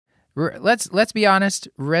Let's be honest.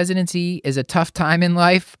 Residency is a tough time in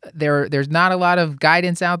life. There's not a lot of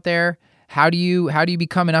guidance out there. How do you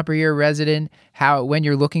become an upper year resident? When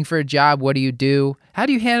you're looking for a job, what do you do? How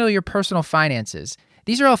do you handle your personal finances?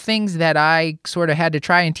 These are all things that I sort of had to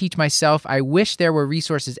try and teach myself. I wish there were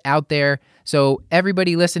resources out there. So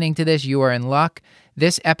everybody listening to this, you are in luck.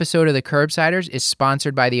 This episode of The Curbsiders is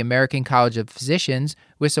sponsored by the American College of Physicians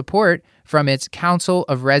with support from its Council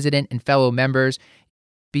of Resident and Fellow members.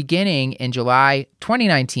 Beginning in July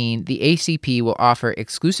 2019, the ACP will offer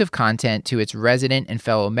exclusive content to its resident and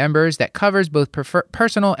fellow members that covers both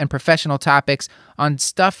personal and professional topics on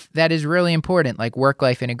stuff that is really important, like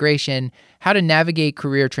work-life integration, how to navigate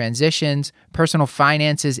career transitions, personal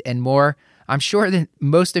finances, and more. I'm sure that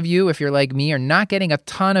most of you, if you're like me, are not getting a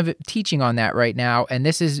ton of teaching on that right now, and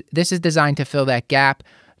this is designed to fill that gap.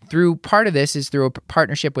 Part of this is through a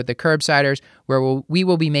partnership with the Curbsiders, where we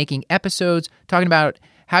will be making episodes talking about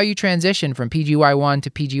how you transition from PGY1 to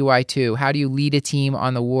PGY2. How do you lead a team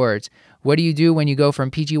on the wards? What do you do when you go from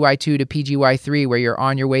PGY2 to PGY3, where you're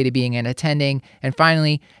on your way to being an attending? And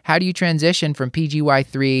finally, how do you transition from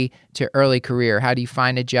PGY3 to early career? How do you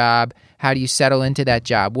find a job? How do you settle into that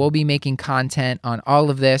job? We'll be making content on all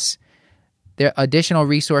of this. There are additional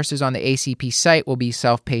resources on the ACP site will be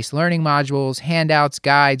self-paced learning modules, handouts,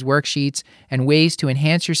 guides, worksheets, and ways to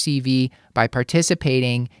enhance your CV by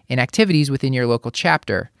participating in activities within your local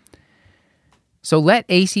chapter. So let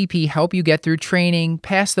ACP help you get through training,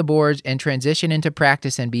 pass the boards, and transition into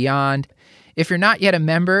practice and beyond. If you're not yet a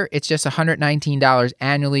member, it's just $119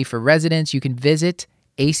 annually for residents. You can visit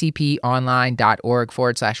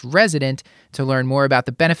acponline.org/resident to learn more about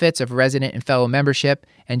the benefits of resident and fellow membership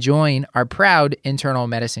and join our proud internal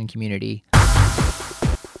medicine community.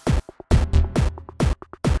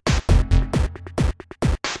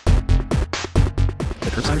 The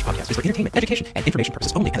Curbsiders podcast is for entertainment, education, and information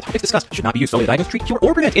purposes only, and the topics discussed should not be used solely to diagnose, treat, cure,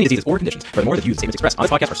 or prevent any diseases or conditions. Furthermore, the views and statements expressed on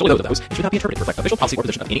this podcast are solely those of those and should not be interpreted to reflect official policy or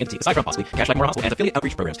position of any entity aside from possibly Cashlight Memorial Hospital and affiliate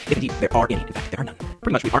outreach programs. If indeed there are any, in fact, there are none.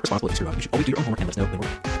 Pretty much, we aren't responsible if you screw up. You should always do your own homework and let us know when we're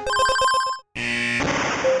wrong.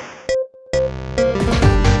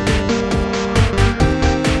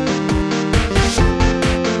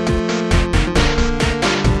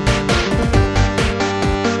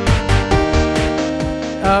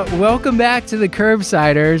 Welcome back to the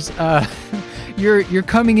Curbsiders. You're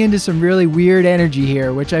coming into some really weird energy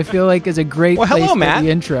here, which I feel like is a great place for the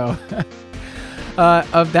intro.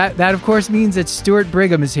 That of course means that Stuart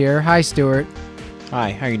Brigham is here. Hi, Stuart.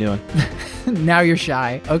 Hi. How you doing? Now you're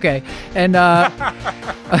shy. Okay, and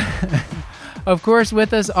of course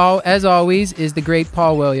with us as always is the great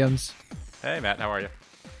Paul Williams. Hey, Matt. How are you?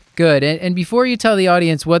 Good. And before you tell the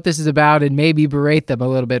audience what this is about and maybe berate them a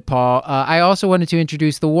little bit, Paul, I also wanted to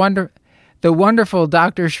introduce the wonderful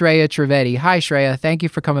Dr. Shreya Trivedi. Hi, Shreya. Thank you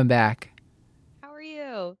for coming back. How are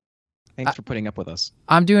you? Thanks for putting up with us.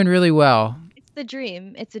 I'm doing really well. It's the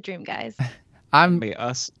dream. It's a dream, guys. Me.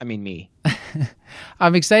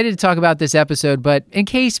 I'm excited to talk about this episode, but in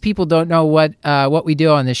case people don't know what we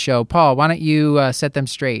do on this show, Paul, why don't you set them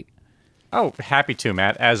straight? Oh, happy to,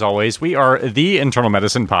 Matt. As always, we are the internal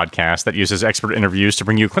medicine podcast that uses expert interviews to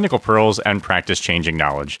bring you clinical pearls and practice-changing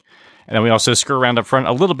knowledge. And then we also screw around up front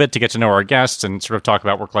a little bit to get to know our guests and sort of talk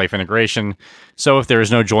about work-life integration. So if there is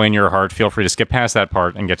no joy in your heart, feel free to skip past that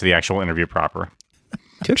part and get to the actual interview proper. Do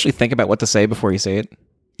you actually think about what to say before you say it?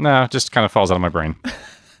 No, it just kind of falls out of my brain.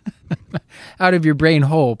 Out of your brain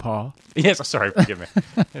hole, Paul. Yes, sorry, forgive me.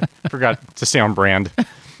 I forgot to stay on brand.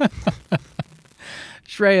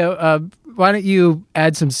 Shreya, why don't you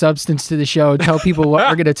add some substance to the show and tell people what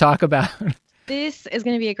we're going to talk about? This is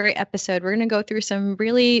going to be a great episode. We're going to go through some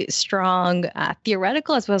really strong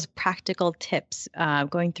theoretical as well as practical tips,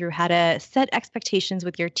 going through how to set expectations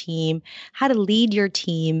with your team, how to lead your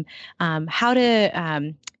team, how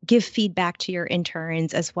to give feedback to your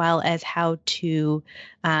interns, as well as how to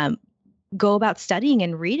go about studying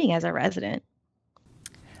and reading as a resident.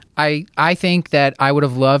 I think that I would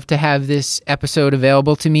have loved to have this episode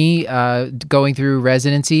available to me going through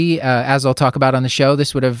residency. As I'll talk about on the show,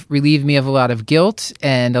 this would have relieved me of a lot of guilt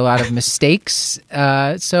and a lot of mistakes.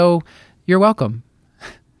 So you're welcome.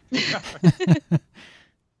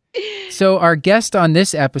 So our guest on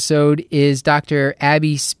this episode is Dr.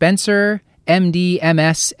 Abby Spencer, MD,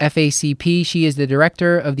 MS, FACP. She is the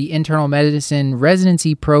director of the Internal Medicine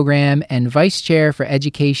Residency Program and vice chair for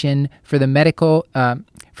education for the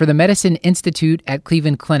Medicine Institute at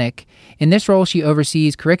Cleveland Clinic. In this role, she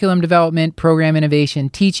oversees curriculum development, program innovation,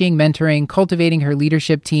 teaching, mentoring, cultivating her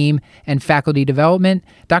leadership team, and faculty development.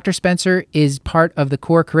 Dr. Spencer is part of the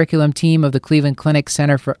core curriculum team of the Cleveland Clinic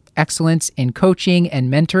Center for Excellence in Coaching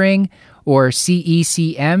and Mentoring. or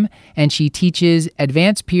CECM, and she teaches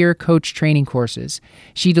advanced peer coach training courses.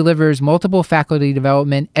 She delivers multiple faculty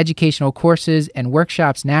development, educational courses, and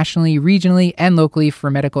workshops nationally, regionally, and locally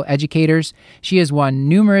for medical educators. She has won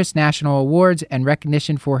numerous national awards and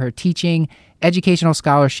recognition for her teaching, educational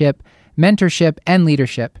scholarship, mentorship, and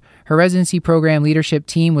leadership. Her residency program leadership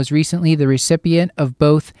team was recently the recipient of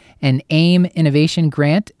both an AIM Innovation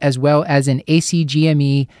Grant as well as an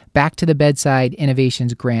ACGME Back to the Bedside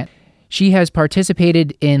Innovations Grant. She has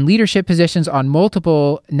participated in leadership positions on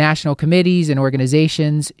multiple national committees and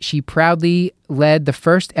organizations. She proudly led the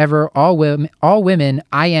first ever all-women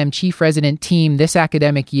I Am Chief Resident team this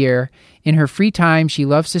academic year. In her free time, she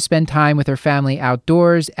loves to spend time with her family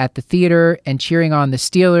outdoors, at the theater, and cheering on the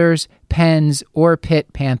Steelers, Pens, or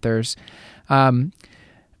Pitt Panthers. I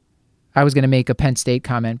was going to make a Penn State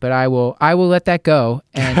comment, but I will let that go.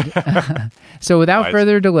 And so without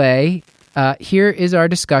further delay, here is our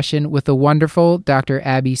discussion with the wonderful Dr.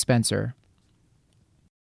 Abby Spencer.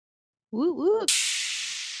 Woo woo.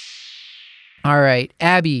 All right,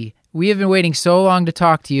 Abby, we have been waiting so long to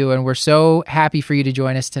talk to you, and we're so happy for you to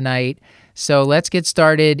join us tonight. So let's get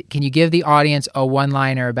started. Can you give the audience a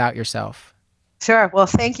one-liner about yourself? Sure. Well,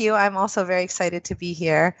 thank you. I'm also very excited to be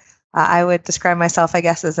here. I would describe myself, I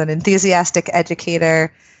guess, as an enthusiastic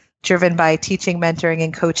educator, driven by teaching, mentoring,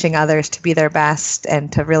 and coaching others to be their best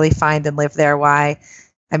and to really find and live their why.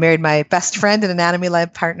 I married my best friend and anatomy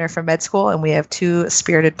lab partner from med school, and we have 2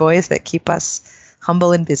 spirited boys that keep us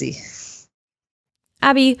humble and busy.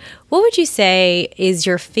 Abby, what would you say is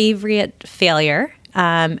your favorite failure,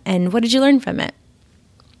 and what did you learn from it?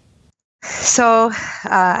 So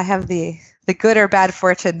I have the good or bad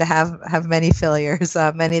fortune to have many failures,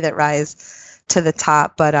 many that rise to the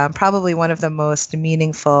top, but probably one of the most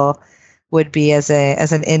meaningful would be as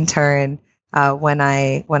an intern when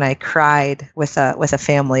I cried with a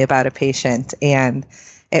family about a patient, and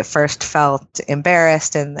it first felt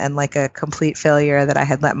embarrassed and like a complete failure that I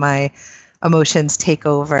had let my emotions take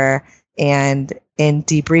over. And in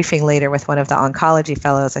debriefing later with one of the oncology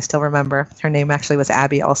fellows, I still remember her name actually was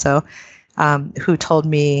Abby also, who told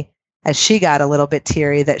me as she got a little bit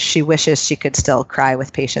teary that she wishes she could still cry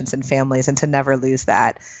with patients and families and to never lose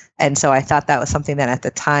that. And so I thought that was something that at the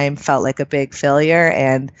time felt like a big failure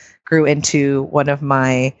and grew into one of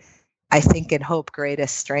my, I think and hope,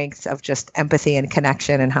 greatest strengths of just empathy and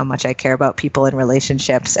connection and how much I care about people and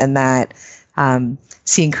relationships, and that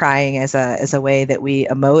seeing crying as a way that we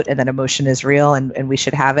emote and that emotion is real and we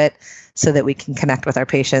should have it so that we can connect with our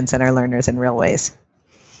patients and our learners in real ways.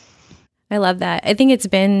 I love that. I think it's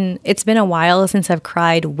been a while since I've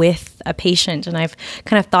cried with a patient, and I've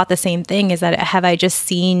kind of thought the same thing, is that have I just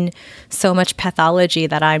seen so much pathology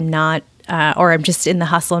that I'm not, or I'm just in the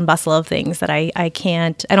hustle and bustle of things that I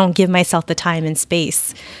don't give myself the time and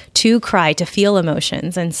space to cry, to feel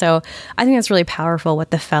emotions. And so I think that's really powerful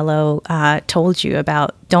what the fellow told you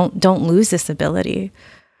about don't lose this ability.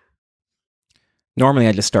 Normally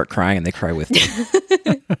I just start crying and they cry with me.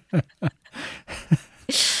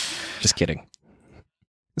 Just kidding.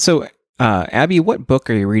 So, Abby, what book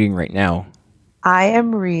are you reading right now? I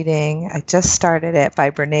am reading, I just started it, by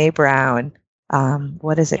Brene Brown.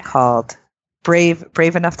 What is it called? Brave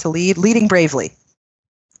Enough to Lead? Leading Bravely.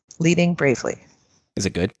 Leading Bravely. Is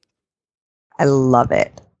it good? I love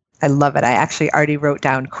it. I actually already wrote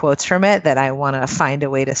down quotes from it that I want to find a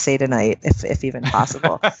way to say tonight, if even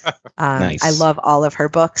possible. Nice. I love all of her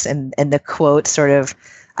books, and the quotes sort of,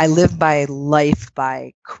 I live my life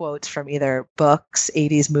by quotes from either books,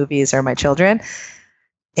 80s movies, or my children.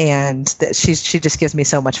 And she just gives me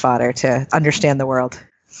so much fodder to understand the world.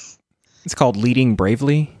 It's called Leading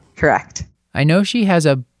Bravely? Correct. I know she has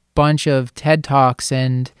a bunch of TED Talks,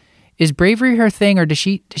 and is bravery her thing, or does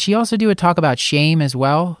she also do a talk about shame as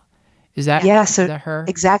well? Is that her?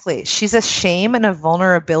 Exactly. She's a shame and a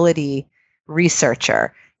vulnerability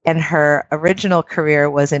researcher. And her original career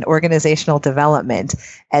was in organizational development.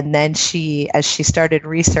 And then as she started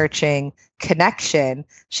researching connection,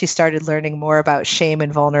 she started learning more about shame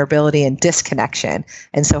and vulnerability and disconnection.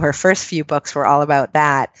 And so her first few books were all about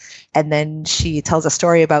that. And then she tells a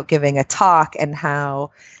story about giving a talk and how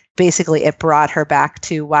basically it brought her back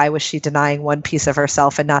to why was she denying one piece of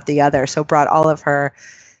herself and not the other. So brought all of her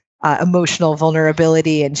emotional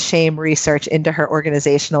vulnerability and shame research into her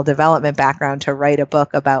organizational development background to write a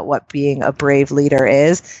book about what being a brave leader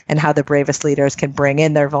is and how the bravest leaders can bring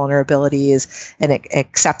in their vulnerabilities and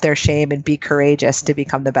accept their shame and be courageous to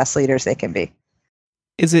become the best leaders they can be.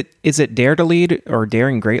 Is it Dare to Lead or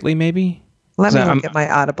Daring Greatly, maybe? Let me look at my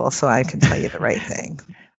Audible so I can tell you the right thing.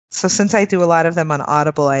 So since I do a lot of them on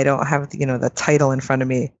Audible, I don't have the title in front of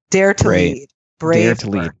me. Dare to Lead. Brave Dare to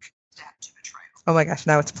Lead. Oh my gosh,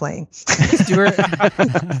 now it's playing. Stuart,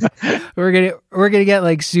 we're gonna get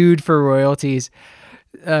like sued for royalties.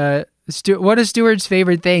 One of Stuart's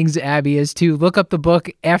favorite things, Abby, is to look up the book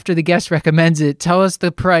after the guest recommends it, tell us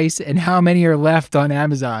the price and how many are left on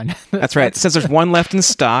Amazon. That's right. It says there's one left in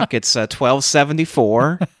stock. It's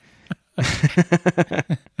 $12.74.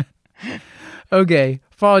 Okay,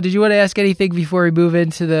 Paul, did you want to ask anything before we move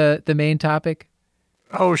into the main topic?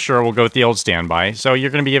 Oh, sure. We'll go with the old standby. So you're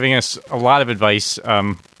going to be giving us a lot of advice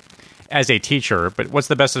as a teacher, but what's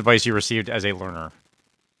the best advice you received as a learner?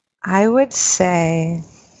 I would say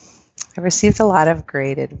I received a lot of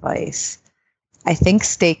great advice. I think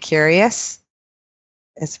stay curious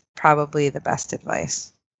is probably the best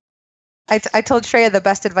advice. I told Shreya the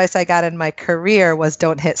best advice I got in my career was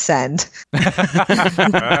don't hit send.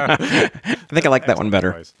 I think I like that one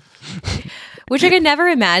better. Which I could never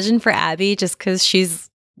imagine for Abby, just because she's,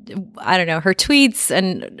 I don't know, her tweets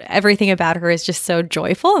and everything about her is just so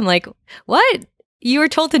joyful. I'm like, what? You were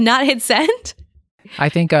told to not hit send? I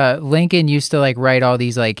think Lincoln used to like write all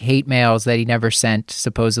these like hate mails that he never sent.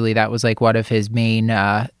 Supposedly that was like one of his main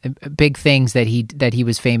big things that he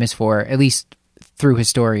was famous for, at least through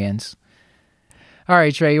historians. All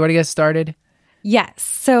right, Shreya, you want to get started? Yes.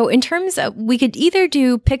 So in terms of, we could either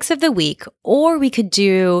do picks of the week, or we could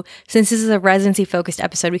do, since this is a residency focused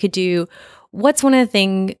episode, we could do what's one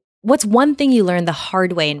thing you learned the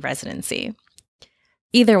hard way in residency?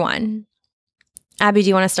 Either one. Abby, do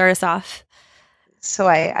you want to start us off? So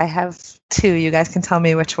I have two. You guys can tell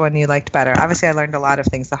me which one you liked better. Obviously, I learned a lot of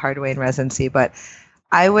things the hard way in residency, but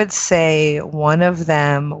I would say one of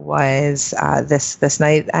them was this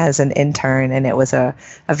night as an intern, and it was a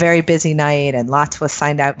very busy night, and lots was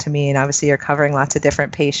signed out to me, and obviously you're covering lots of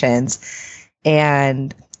different patients,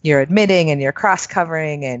 and you're admitting and you're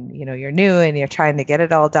cross-covering, and you're new and you're trying to get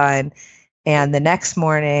it all done. And the next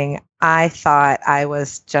morning, I thought I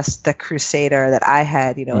was just the crusader, that I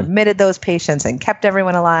had, admitted those patients and kept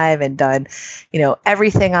everyone alive and done,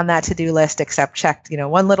 everything on that to-do list except checked,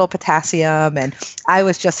 one little potassium. And I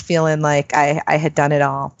was just feeling like I had done it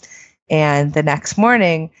all. And the next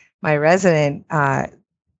morning, my resident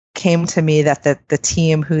came to me that the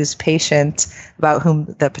team whose patient, about whom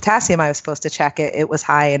the potassium I was supposed to check it was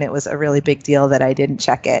high, and it was a really big deal that I didn't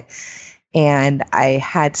check it. And I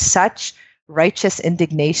had such righteous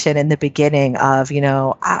indignation in the beginning of,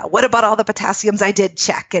 what about all the potassiums I did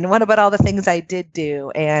check? And what about all the things I did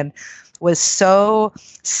do? And was so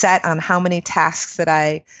set on how many tasks that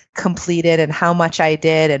I completed and how much I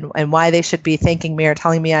did, and why they should be thanking me or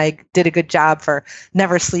telling me I did a good job for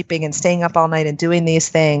never sleeping and staying up all night and doing these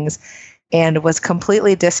things, and was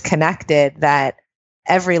completely disconnected that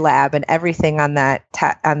every lab and everything on that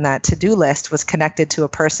to-do list was connected to a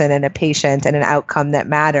person and a patient and an outcome that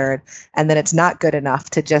mattered, and that it's not good enough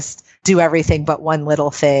to just do everything but one little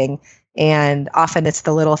thing. And often it's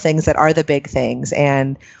the little things that are the big things.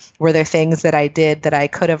 And were there things that I did that I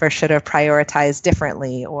could have or should have prioritized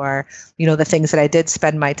differently? Or, the things that I did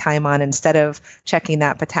spend my time on instead of checking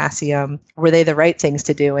that potassium, were they the right things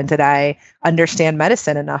to do? And did I understand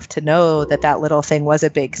medicine enough to know that that little thing was a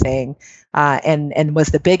big thing, and was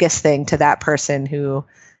the biggest thing to that person who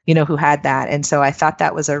had that? And so I thought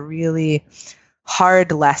that was a really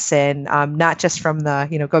hard lesson, not just from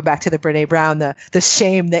the, go back to the Brene Brown, the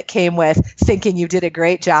shame that came with thinking you did a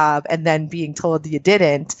great job and then being told you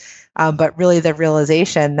didn't, but really the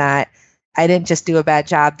realization that I didn't just do a bad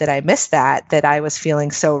job, that I missed that I was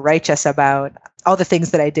feeling so righteous about all the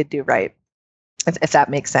things that I did do right, if that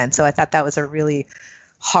makes sense. So I thought that was a really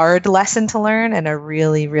hard lesson to learn, and a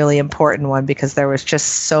really, really important one, because there was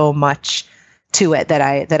just so much to it that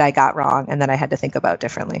I got wrong and that I had to think about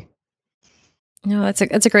differently. No, that's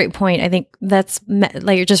a great point. I think that's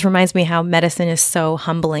like, it just reminds me how medicine is so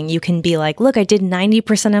humbling. You can be like, look, I did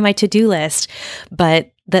 90% of my to-do list,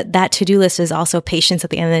 but that to-do list is also patients at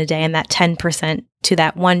the end of the day, and that 10% to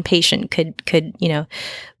that one patient could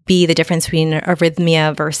be the difference between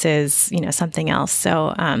arrhythmia versus something else.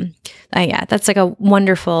 So yeah, that's like a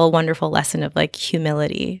wonderful, wonderful lesson of like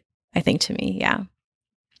humility, I think, to me. Yeah.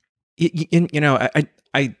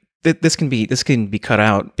 This can be cut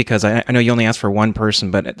out, because I know you only asked for one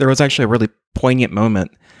person, but there was actually a really poignant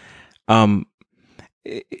moment.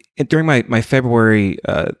 During my February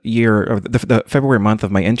year, or the February month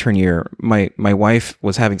of my intern year, my wife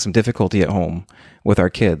was having some difficulty at home with our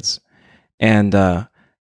kids, and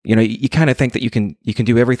you kind of think that you can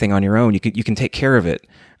do everything on your own. You can take care of it.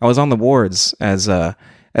 I was on the wards as an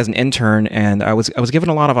intern, and I was given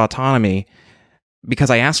a lot of autonomy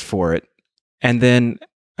because I asked for it, and then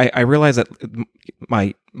I realized that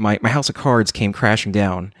my house of cards came crashing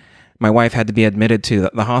down. My wife had to be admitted to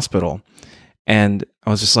the hospital, And I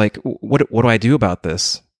was just like, what do I do about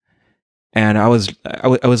this? And I was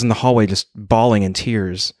in the hallway just bawling in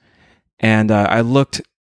tears. And I looked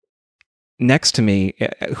next to me,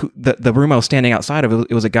 the room I was standing outside of,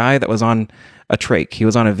 it was a guy that was on a trach. He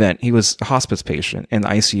was on a vent. He was a hospice patient in the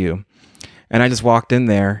ICU. And I just walked in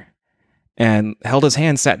there and held his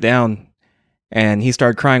hand, sat down, and he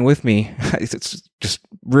started crying with me. It's just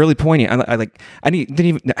really poignant. I didn't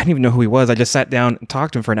even know who he was. I just sat down and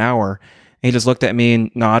talked to him for an hour. And he just looked at me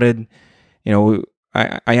and nodded. You know,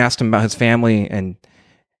 I asked him about his family, and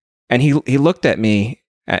he looked at me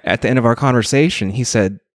at the end of our conversation. He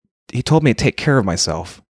told me to take care of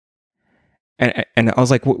myself. And I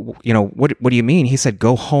was like, what do you mean? He said,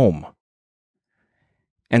 go home.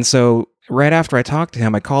 And so right after I talked to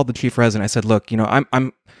him, I called the chief resident. I said, look,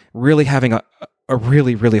 I'm really having a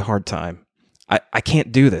really, really hard time. I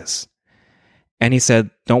can't do this. And he said,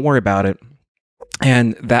 don't worry about it.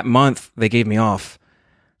 And that month they gave me off.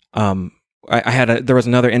 There was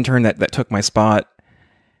another intern that took my spot.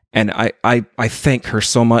 And I thank her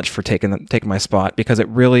so much for taking my spot, because it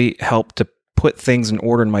really helped to put things in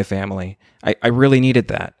order in my family. I really needed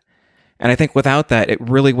that. And I think without that, it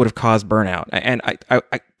really would have caused burnout. And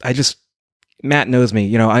I just, Matt knows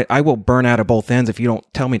me, I will burn out at both ends if you don't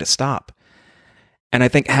tell me to stop. And I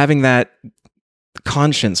think having that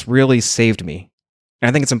conscience really saved me. And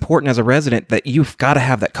I think it's important as a resident that you've got to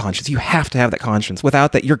have that conscience. You have to have that conscience.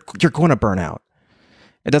 Without that, you're going to burn out.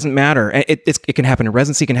 It doesn't matter. It can happen in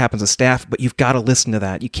residency, it can happen as a staff, but you've got to listen to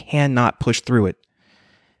that. You cannot push through it.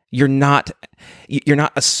 You're not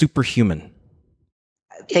a superhuman.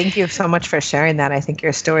 Thank you so much for sharing that. I think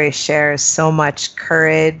your story shares so much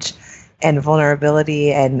courage and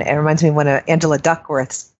vulnerability, and it reminds me of one of Angela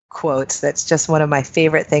Duckworth's quotes. That's just one of my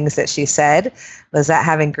favorite things that she said, was that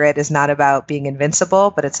having grit is not about being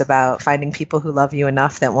invincible, but it's about finding people who love you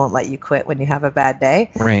enough that won't let you quit when you have a bad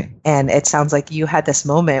day. Right. And it sounds like you had this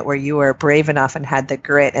moment where you were brave enough and had the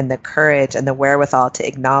grit and the courage and the wherewithal to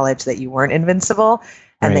acknowledge that you weren't invincible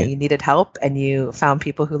and that you needed help, and you found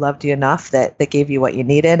people who loved you enough that gave you what you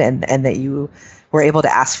needed, and that you were able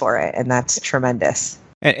to ask for it. And that's tremendous.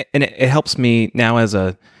 And it helps me now as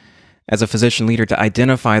a physician leader to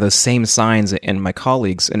identify those same signs in my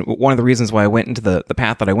colleagues. And one of the reasons why I went into the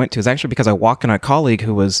path that I went to is actually because I walked in a colleague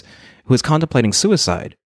who was contemplating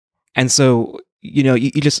suicide. And so,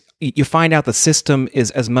 you find out the system is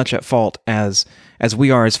as much at fault as we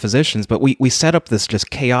are as physicians, but we set up this just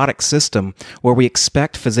chaotic system where we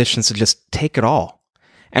expect physicians to just take it all.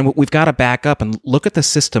 And we've got to back up and look at the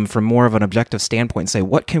system from more of an objective standpoint and say,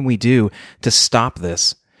 what can we do to stop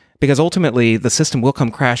this? Because ultimately the system will come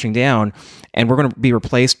crashing down, and we're going to be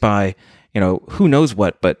replaced by, who knows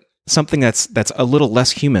what, but something that's a little less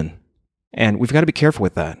human. And we've got to be careful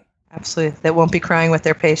with that. Absolutely. They won't be crying with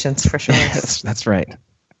their patients, for sure. That's right.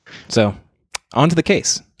 So on to the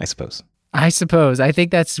case, I suppose. I think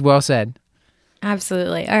that's well said.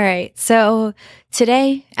 Absolutely. All right. So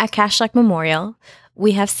today at Cashlack Memorial,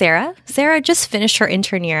 we have Sarah. Sarah just finished her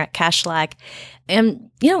intern year at Cashlack. And,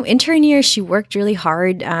 intern year, she worked really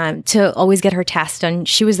hard to always get her tasks done.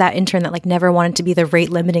 She was that intern that never wanted to be the rate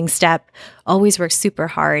limiting step, always worked super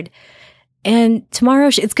hard. And tomorrow,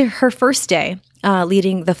 it's her first day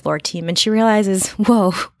leading the floor team. And she realizes,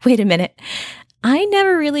 whoa, wait a minute. I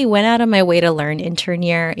never really went out of my way to learn intern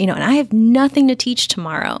year, and I have nothing to teach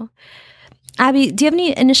tomorrow. Abby, do you have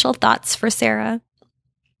any initial thoughts for Sarah?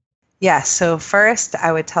 Yeah, so first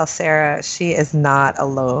I would tell Sarah she is not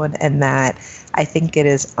alone, and that I think it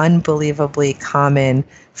is unbelievably common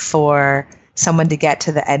for someone to get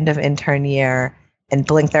to the end of intern year and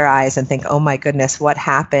blink their eyes and think, oh my goodness, what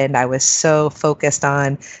happened? I was so focused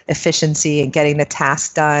on efficiency and getting the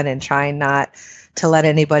task done and trying not to let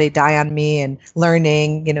anybody die on me and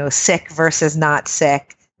learning, sick versus not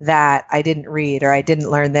sick, that I didn't read or I didn't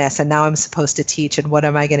learn this, and now I'm supposed to teach, and what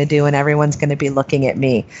am I going to do? And everyone's going to be looking at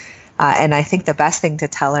me. And I think the best thing to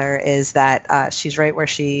tell her is that she's right where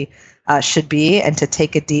she should be, and to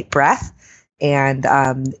take a deep breath. And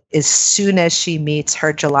as soon as she meets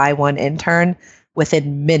her July 1 intern,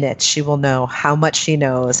 within minutes, she will know how much she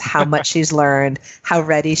knows, how much she's learned, how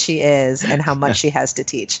ready she is, and how much she has to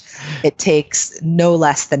teach. It takes no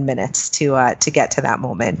less than minutes to get to that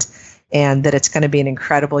moment, and that it's going to be an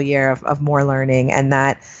incredible year of more learning, and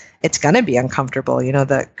that it's going to be uncomfortable.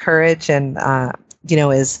 The courage and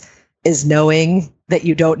is knowing that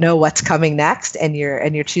you don't know what's coming next, and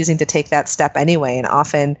you're choosing to take that step anyway. And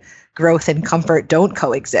often growth and comfort don't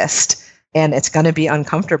coexist, and it's going to be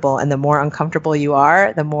uncomfortable. And the more uncomfortable you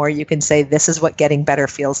are, the more you can say, this is what getting better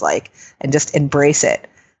feels like, and just embrace it,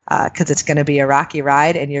 because it's going to be a rocky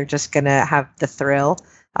ride, and you're just going to have the thrill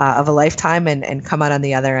of a lifetime and come out on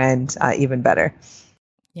the other end even better.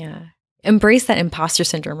 Yeah. Embrace that imposter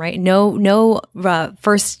syndrome, right? No,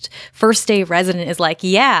 first day resident is like,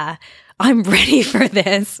 yeah, I'm ready for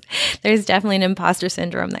this. There's definitely an imposter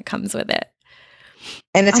syndrome that comes with it.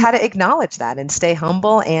 And it's how to acknowledge that and stay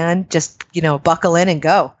humble and just, buckle in and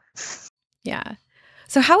go. Yeah.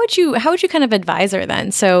 So how would you kind of advise her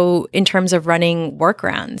then? So in terms of running work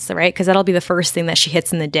rounds, right? Because that'll be the first thing that she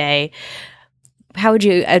hits in the day. How would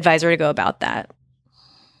you advise her to go about that?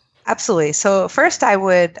 Absolutely. So first, I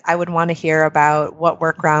would want to hear about what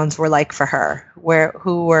work rounds were like for her.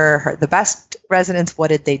 Who were the best residents? What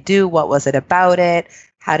did they do? What was it about it?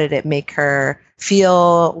 How did it make her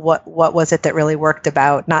feel? What was it that really worked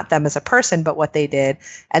about not them as a person, but what they did?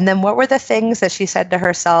 And then what were the things that she said to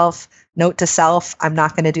herself? Note to self: I'm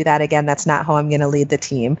not going to do that again. That's not how I'm going to lead the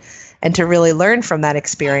team. And to really learn from that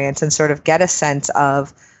experience and sort of get a sense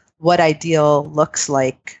of what ideal looks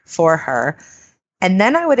like for her. And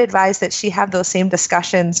then I would advise that she have those same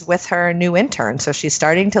discussions with her new intern. So she's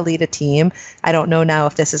starting to lead a team. I don't know now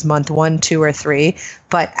if this is month 1, 2, or 3,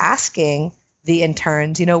 but asking the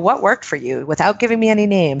interns, what worked for you without giving me any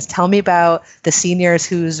names. Tell me about the seniors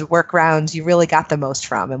whose work rounds you really got the most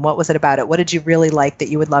from. And what was it about it? What did you really like that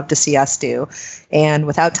you would love to see us do? And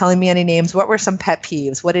without telling me any names, what were some pet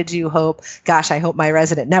peeves? What did you hope? Gosh, I hope my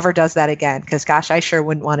resident never does that again, because gosh, I sure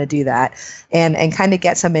wouldn't want to do that. And kind of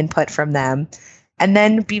get some input from them. And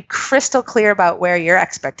then be crystal clear about where your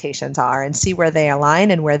expectations are and see where they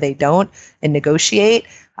align and where they don't and negotiate.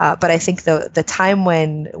 But I think the time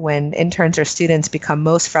when interns or students become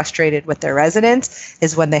most frustrated with their residents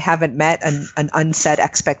is when they haven't met an unset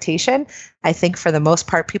expectation. I think for the most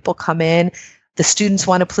part, people come in, the students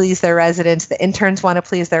want to please their residents, the interns want to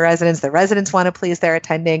please their residents, the residents want to please their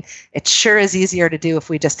attending. It sure is easier to do if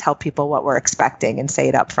we just tell people what we're expecting and say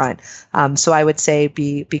it up front. So I would say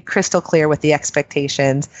be crystal clear with the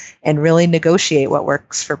expectations and really negotiate what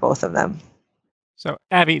works for both of them. So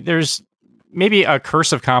Abby, there's maybe a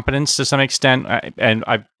curse of competence to some extent, and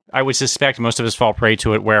I would suspect most of us fall prey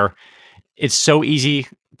to it, where it's so easy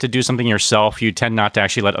to do something yourself, you tend not to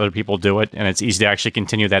actually let other people do it, and it's easy to actually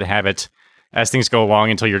continue that habit as things go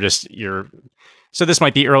along until you're. So this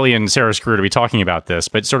might be early in Sarah's career to be talking about this,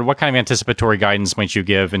 but sort of what kind of anticipatory guidance might you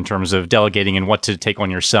give in terms of delegating and what to take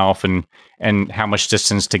on yourself and how much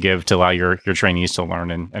distance to give to allow your trainees to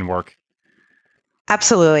learn and work?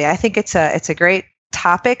 Absolutely. I think it's a great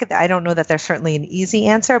topic. I don't know that there's certainly an easy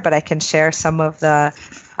answer, but I can share some of the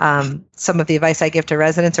advice I give to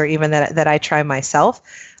residents, or even that I try myself.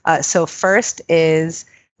 So first is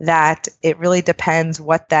that it really depends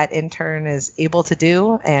what that intern is able to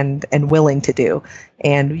do and willing to do.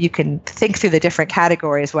 And you can think through the different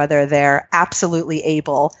categories, whether they're absolutely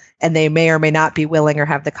able and they may or may not be willing or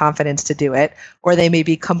have the confidence to do it, or they may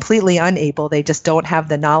be completely unable. They just don't have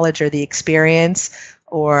the knowledge or the experience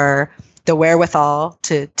or the wherewithal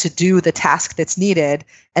to do the task that's needed.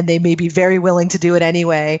 And they may be very willing to do it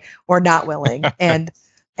anyway or not willing.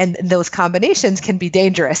 And those combinations can be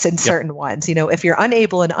dangerous in certain ones. If you're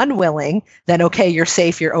unable and unwilling, then okay, you're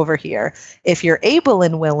safe, you're over here. If you're able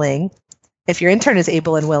and willing, if your intern is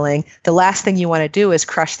able and willing, the last thing you want to do is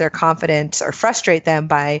crush their confidence or frustrate them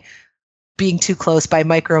by being too close, by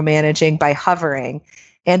micromanaging, by hovering.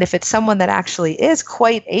 And if it's someone that actually is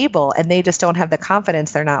quite able and they just don't have the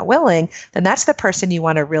confidence, they're not willing, then that's the person you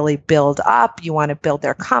want to really build up. You want to build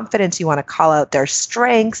their confidence. You want to call out their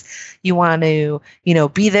strengths. You want to,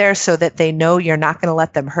 be there so that they know you're not going to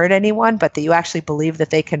let them hurt anyone, but that you actually believe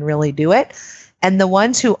that they can really do it. And the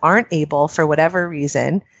ones who aren't able for whatever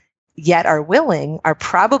reason, yet are willing, are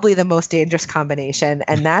probably the most dangerous combination.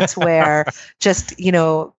 And that's where just,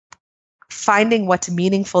 finding what's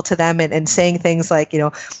meaningful to them and saying things like,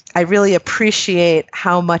 I really appreciate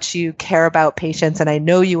how much you care about patients, and I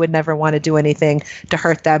know you would never want to do anything to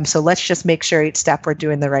hurt them. So let's just make sure each step we're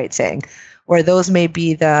doing the right thing. Or those may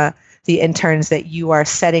be the interns that you are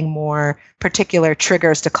setting more particular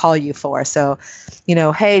triggers to call you for. So,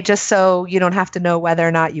 hey, just so you don't have to know whether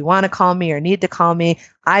or not you want to call me or need to call me,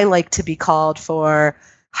 I like to be called for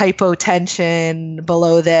hypotension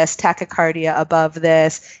below this, tachycardia above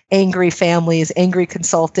this, angry families, angry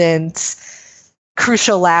consultants,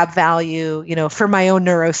 crucial lab value, for my own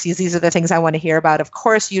neuroses. These are the things I want to hear about. Of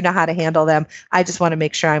course, you know how to handle them. I just want to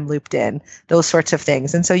make sure I'm looped in, those sorts of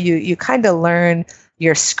things. And so you kind of learn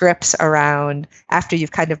your scripts around, after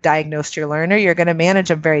you've kind of diagnosed your learner, you're going to manage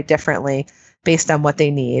them very differently based on what they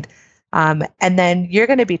need. And then you're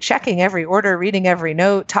going to be checking every order, reading every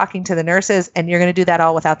note, talking to the nurses, and you're going to do that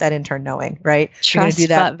all without that intern knowing, right? Trust you're going to do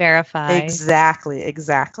that. But verify.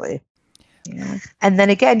 Exactly. Yeah. And then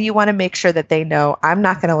again, you want to make sure that they know, I'm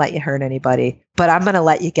not going to let you hurt anybody, but I'm going to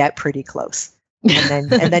let you get pretty close. And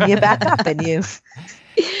then you back up and you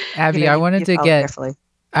Abby, I wanted to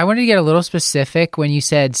get a little specific when you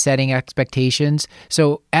said setting expectations.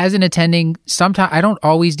 So as an attending, sometimes I don't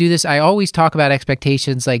always do this. I always talk about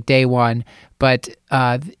expectations like day one, but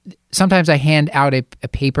sometimes I hand out a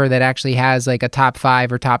paper that actually has like a top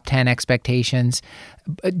 5 or top 10 expectations.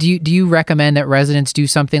 Do you recommend that residents do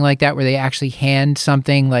something like that where they actually hand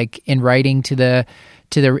something like in writing to the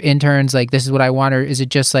interns, like this is what I want, or is it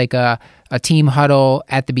just like a team huddle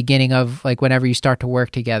at the beginning of like whenever you start to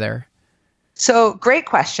work together? So great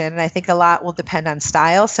question. And I think a lot will depend on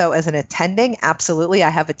style. So as an attending, absolutely. I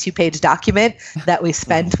have a 2-page document that we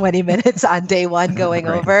spend 20 minutes on day one going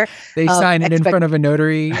over. They sign it in front of a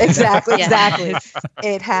notary. Exactly.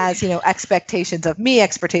 It has, expectations of me,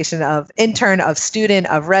 expectation of intern, of student,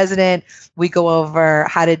 of resident. We go over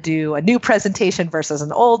how to do a new presentation versus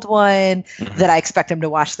an old one, that I expect them to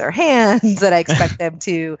wash their hands, that I expect them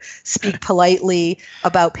to speak politely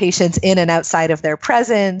about patients in and outside of their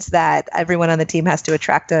presence, that everyone on the team has to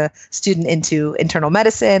attract a student into internal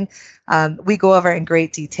medicine. We go over in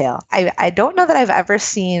great detail. I don't know that I've ever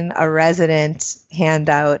seen a resident hand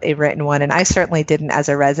out a written one, and I certainly didn't as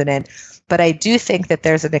a resident, but I do think that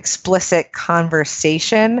there's an explicit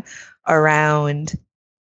conversation around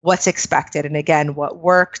what's expected. And again, what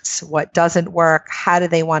worked, what doesn't work, how do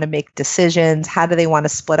they want to make decisions, how do they want to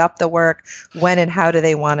split up the work, when and how do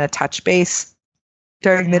they want to touch base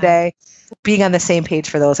during the day. Being on the same page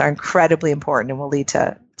for those are incredibly important and will lead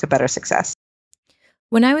to better success.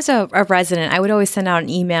 When I was a resident, I would always send out an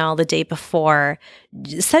email the day before,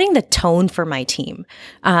 setting the tone for my team.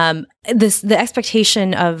 The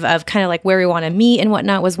expectation of kind of like where we want to meet and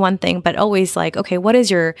whatnot was one thing, but always like, okay, what is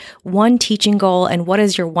your one teaching goal and what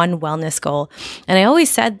is your one wellness goal? And I always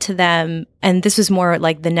said to them, and this was more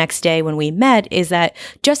like the next day when we met, is that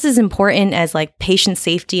just as important as like patient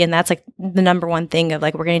safety, and that's like the number one thing of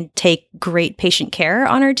like, we're going to take great patient care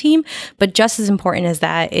on our team, but just as important as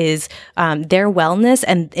that is their wellness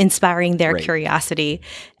and inspiring their curiosity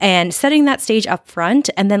and setting that stage up front,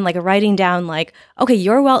 and then like writing down like, okay,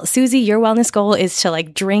 Susie, your wellness goal is to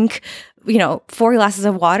like drink 4 glasses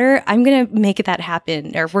of water. I'm going to make that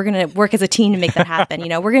happen, or we're going to work as a team to make that happen.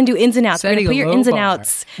 We're going to do ins and outs. We're going to put your ins and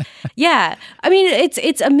outs. Yeah. I mean,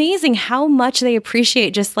 it's amazing how much they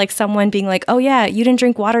appreciate just like someone being like, oh yeah, you didn't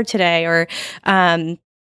drink water today, or, taking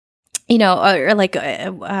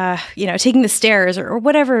the stairs or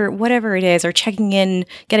whatever it is, or checking in,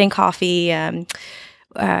 getting coffee.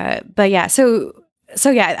 But yeah, so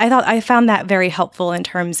yeah, I found that very helpful in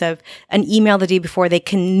terms of an email the day before. They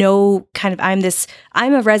can know kind of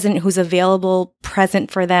I'm a resident who's available, present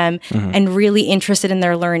for them, and really interested in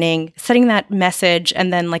their learning, setting that message.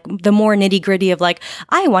 And then like the more nitty gritty of like,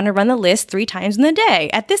 I want to run the list 3 times in the day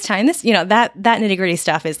at this time, that nitty gritty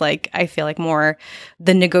stuff is like, I feel like more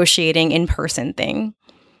the negotiating in person thing.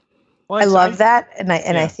 Well, I love that. And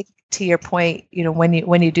I think to your point,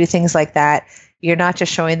 when you do things like that, you're not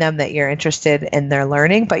just showing them that you're interested in their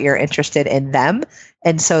learning, but you're interested in them.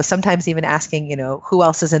 And so sometimes even asking, who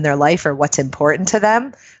else is in their life or what's important to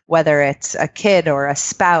them, whether it's a kid or a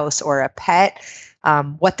spouse or a pet,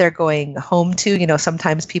 what they're going home to.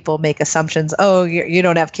 Sometimes people make assumptions. Oh, you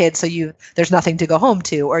don't have kids, so there's nothing to go home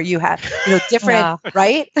to, or you have, different,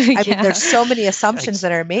 right? I mean, there's so many assumptions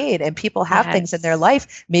that are made, and people have things in their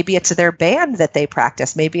life. Maybe it's their band that they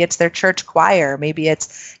practice. Maybe it's their church choir. Maybe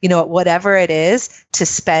it's, whatever it is, to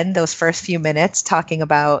spend those first few minutes talking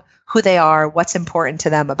about who they are, what's important to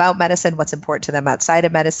them about medicine, what's important to them outside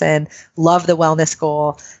of medicine, love the wellness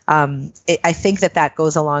goal. I think that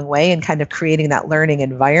goes a long way in kind of creating that learning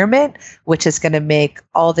environment, which is going to make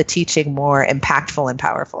all the teaching more impactful and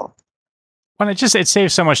powerful. Well, it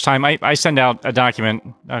saves so much time. I send out a document.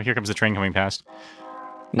 Oh, here comes the train coming past.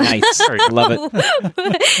 Nice. Love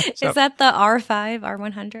it. Is that the R5,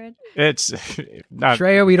 R100? It's not.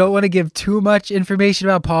 Shreya, we don't want to give too much information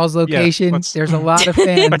about Paul's location. There's a lot of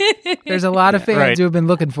fans. There's a lot of fans who have been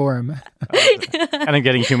looking for him. And I'm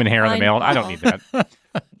getting human hair in the mail. I don't need that.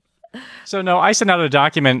 So no, I send out a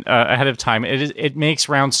document ahead of time. It makes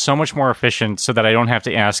rounds so much more efficient, so that I don't have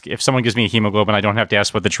to ask if someone gives me a hemoglobin. I don't have to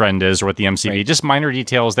ask what the trend is or what the MCV. Just minor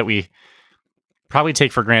details that we probably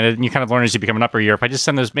take for granted, and you kind of learn as you become an upper year. If I just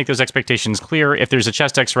make those expectations clear, if there's a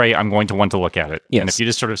chest X-ray, I'm going to want to look at it. Yes. And if you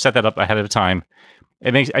just sort of set that up ahead of time,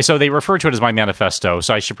 so they refer to it as my manifesto.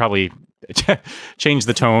 So I should probably change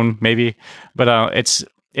the tone, maybe. But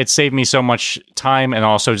it saved me so much time, and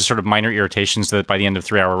also just sort of minor irritations, that by the end of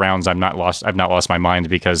 3-hour rounds, I've not lost my mind,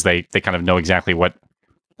 because they kind of know exactly what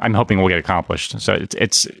I'm hoping will get accomplished. So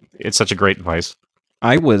it's such a great advice.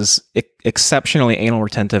 I was exceptionally anal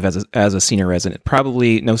retentive as a senior resident.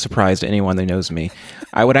 Probably no surprise to anyone that knows me.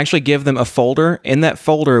 I would actually give them a folder. In that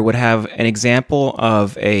folder would have an example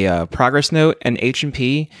of a progress note, an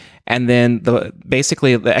H&P, and then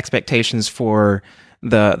basically the expectations for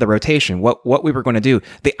the rotation, what we were going to do.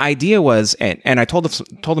 The idea was, and I told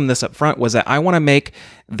them this up front, was that I want to make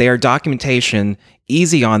their documentation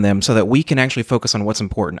easy on them so that we can actually focus on what's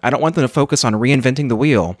important. I don't want them to focus on reinventing the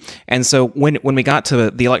wheel. And so when we got to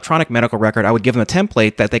the electronic medical record, I would give them a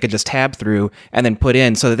template that they could just tab through and then put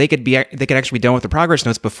in so that they could actually be done with the progress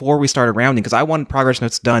notes before we started rounding, because I wanted progress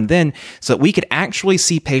notes done then so that we could actually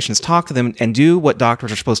see patients, talk to them, and do what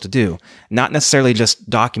doctors are supposed to do, not necessarily just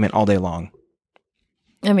document all day long.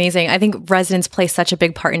 Amazing. I think residents play such a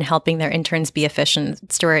big part in helping their interns be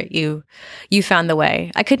efficient. Stuart, you found the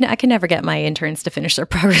way. I could never get my interns to finish their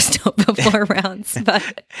progress note before rounds,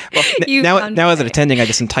 but well, now as an attending, I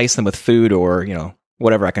just entice them with food or,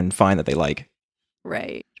 whatever I can find that they like.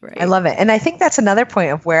 Right. I love it. And I think that's another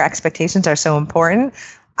point of where expectations are so important.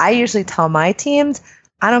 I usually tell my teams,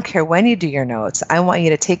 I don't care when you do your notes. I want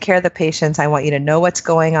you to take care of the patients. I want you to know what's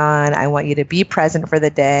going on. I want you to be present for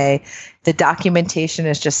the day. The documentation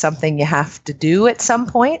is just something you have to do at some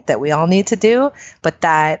point that we all need to do, but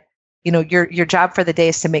that, your job for the day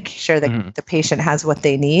is to make sure that the patient has what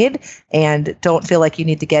they need, and don't feel like you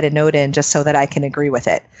need to get a note in just so that I can agree with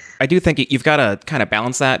it. I do think you've got to kind of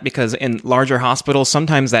balance that, because in larger hospitals,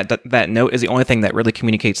 sometimes that note is the only thing that really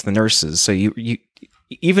communicates to the nurses. So you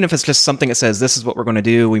even if it's just something that says, this is what we're going to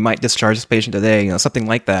do, we might discharge this patient today, something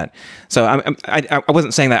like that. So I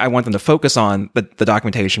wasn't saying that I want them to focus on the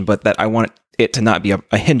documentation, but that I want it to not be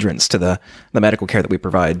a hindrance to the medical care that we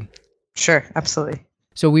provide. Sure, absolutely.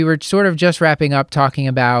 So we were sort of just wrapping up talking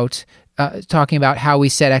about how we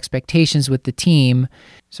set expectations with the team.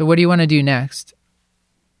 So what do you want to do next?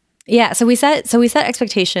 Yeah, so we set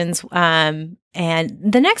expectations, and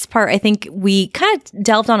the next part, I think we kind of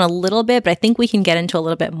delved on a little bit, but I think we can get into a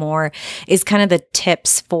little bit more, is kind of the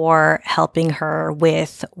tips for helping her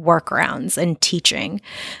with workarounds and teaching.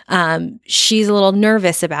 She's a little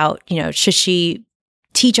nervous about, should she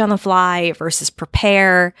teach on the fly versus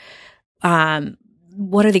prepare?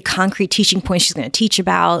 What are the concrete teaching points she's going to teach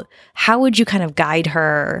about? How would you kind of guide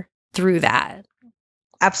her through that?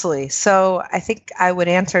 Absolutely. So I think I would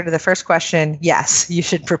answer to the first question, yes, you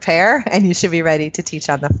should prepare and you should be ready to teach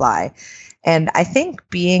on the fly. And I think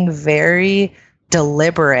being very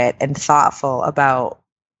deliberate and thoughtful about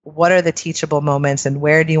what are the teachable moments and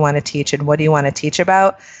where do you want to teach and what do you want to teach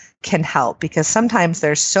about can help, because sometimes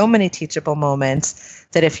there's so many teachable moments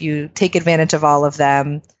that if you take advantage of all of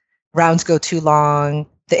them, rounds go too long.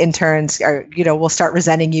 The interns are, will start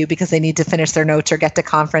resenting you because they need to finish their notes or get to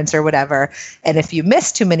conference or whatever. And if you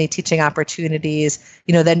miss too many teaching opportunities,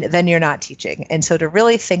 then you're not teaching. And so to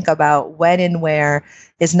really think about when and where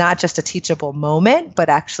is not just a teachable moment, but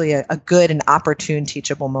actually a good and opportune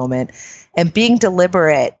teachable moment. And being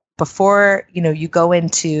deliberate before, you go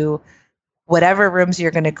into whatever rooms you're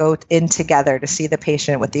going to go in together to see the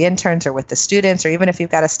patient with the interns or with the students, or even if you've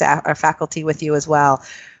got a staff or faculty with you as well.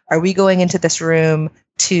 Are we going into this room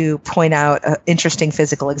to point out an interesting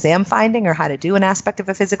physical exam finding or how to do an aspect of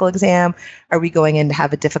a physical exam? Are we going in to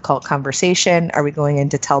have a difficult conversation? Are we going in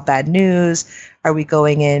to tell bad news? Are we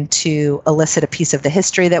going in to elicit a piece of the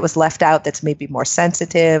history that was left out that's maybe more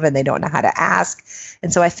sensitive and they don't know how to ask?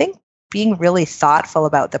 And so I think being really thoughtful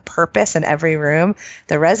about the purpose in every room,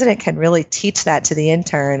 the resident can really teach that to the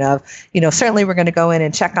intern of, certainly we're going to go in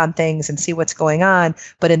and check on things and see what's going on.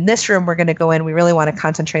 But in this room, we're going to go in, we really want to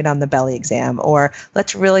concentrate on the belly exam, or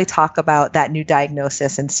let's really talk about that new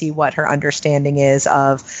diagnosis and see what her understanding is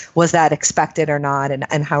of, was that expected or not?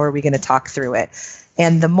 And how are we going to talk through it?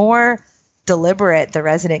 And the more deliberate the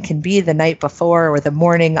resident can be the night before or the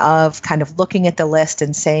morning of, kind of looking at the list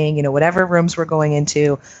and saying, whatever rooms we're going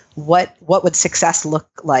into, what would success look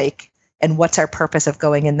like and what's our purpose of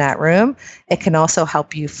going in that room, it can also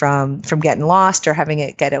help you from getting lost or having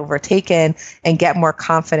it get overtaken and get more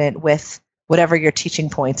confident with whatever your teaching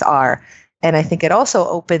points are. And I think it also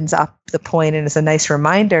opens up the point and is a nice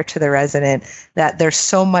reminder to the resident that there's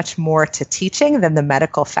so much more to teaching than the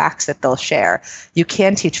medical facts that they'll share. You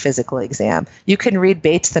can teach physical exam. You can read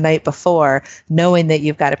Bates the night before, knowing that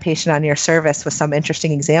you've got a patient on your service with some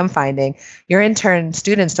interesting exam finding. Your intern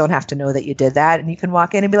students don't have to know that you did that. And you can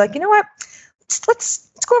walk in and be like, you know what? Let's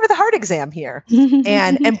go over the heart exam here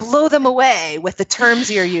and blow them away with the terms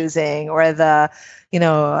you're using or the,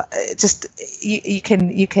 just you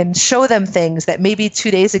can show them things that maybe 2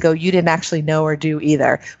 days ago you didn't actually know or do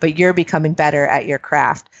either, but you're becoming better at your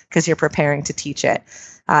craft because you're preparing to teach it.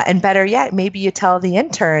 And better yet, maybe you tell the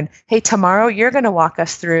intern, hey, tomorrow you're going to walk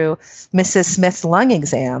us through Mrs. Smith's lung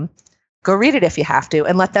exam. Go read it if you have to,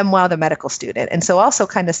 and let them wow the medical student. And so also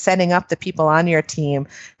kind of setting up the people on your team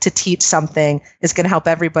to teach something is going to help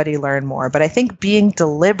everybody learn more. But I think being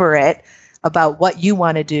deliberate about what you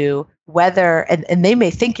want to do, whether, and they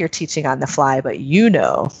may think you're teaching on the fly, but you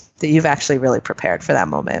know that you've actually really prepared for that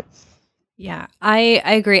moment. Yeah, I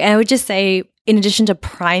agree. And I would just say, in addition to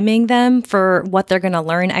priming them for what they're going to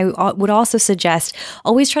learn, I would also suggest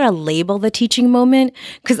always try to label the teaching moment,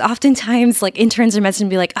 because oftentimes like interns in medicine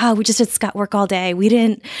be like, oh, we just did scut work all day. We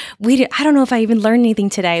didn't, I don't know if I even learned anything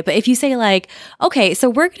today. But if you say like, okay, so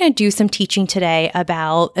we're going to do some teaching today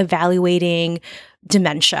about evaluating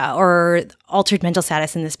dementia or altered mental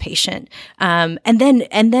status in this patient. And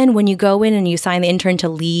then when you go in and you assign the intern to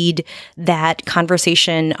lead that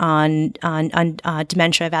conversation on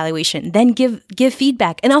dementia evaluation, then give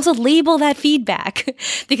feedback and also label that feedback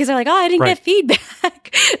because they're like, oh, I didn't get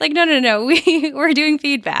feedback. Like, no, we're doing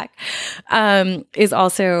feedback, is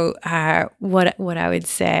also, what I would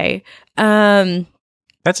say.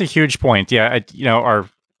 That's a huge point. Yeah. Our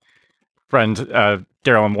friend,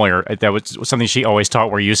 Daryl and Moyer, that was something she always taught,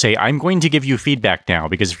 where you say, I'm going to give you feedback now,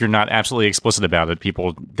 because if you're not absolutely explicit about it,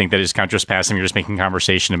 people think that it's kind of just passing, you're just making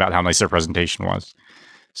conversation about how nice their presentation was.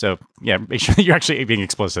 So yeah, make sure that you're actually being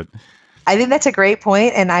explicit. I think that's a great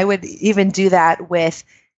point. And I would even do that with,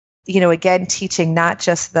 again, teaching not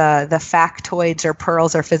just the factoids or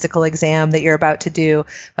pearls or physical exam that you're about to do,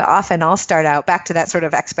 but often I'll start out back to that sort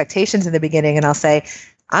of expectations in the beginning, and I'll say,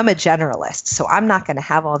 I'm a generalist, so I'm not going to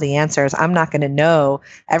have all the answers. I'm not going to know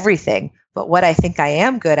everything. But what I think I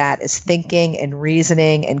am good at is thinking and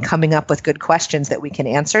reasoning and coming up with good questions that we can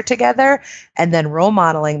answer together, and then role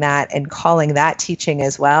modeling that and calling that teaching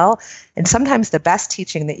as well. And sometimes the best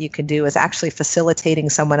teaching that you can do is actually facilitating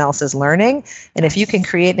someone else's learning. And if you can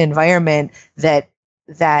create an environment that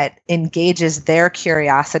engages their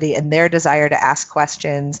curiosity and their desire to ask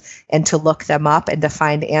questions and to look them up and to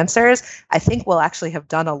find answers, I think we'll actually have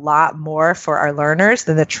done a lot more for our learners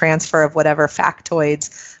than the transfer of whatever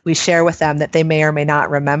factoids we share with them that they may or may not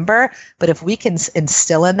remember. But if we can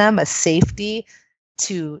instill in them a safety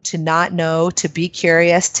to not know, to be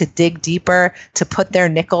curious, to dig deeper, to put their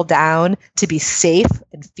nickel down, to be safe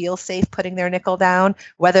and feel safe putting their nickel down,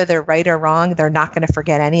 whether they're right or wrong, they're not going to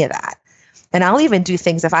forget any of that. And I'll even do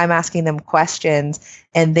things if I'm asking them questions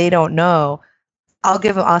and they don't know, I'll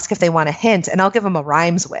ask if they want a hint, and I'll give them a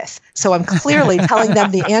rhymes with. So I'm clearly telling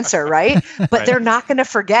them the answer, right? But they're not going to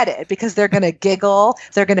forget it because they're going to giggle,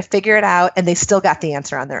 they're going to figure it out, and they still got the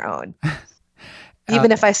answer on their own.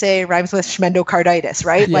 Even if I say rhymes with schmendocarditis,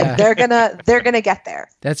 right? Yeah. Like they're gonna get there.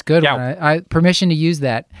 That's good. Yeah. I permission to use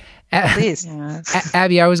that. Please.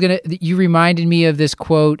 Abby, you reminded me of this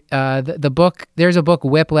quote. The book, there's a book,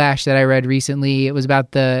 Whiplash, that I read recently. It was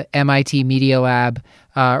about the MIT Media Lab,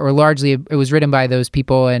 or largely it was written by those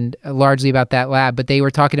people and largely about that lab. But they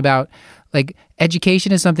were talking about like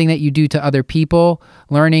education is something that you do to other people.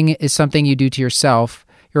 Learning is something you do to yourself.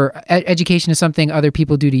 Your education is something other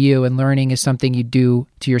people do to you, and learning is something you do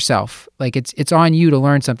to yourself. Like it's on you to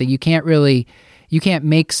learn something. You can't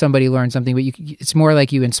make somebody learn something, but it's more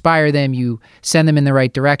like you inspire them, you send them in the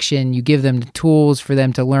right direction, you give them the tools for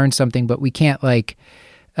them to learn something, but we can't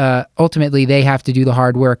ultimately they have to do the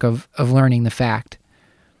hard work of learning the fact.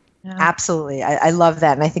 Yeah. Absolutely. I love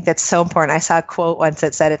that. And I think that's so important. I saw a quote once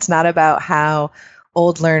that said, it's not about how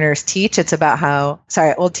old learners teach, it's about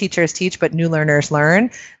old teachers teach, but new learners learn,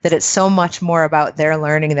 that it's so much more about their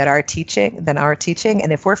learning than our teaching.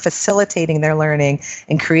 And if we're facilitating their learning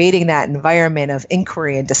and creating that environment of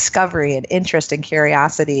inquiry and discovery and interest and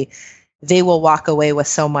curiosity, they will walk away with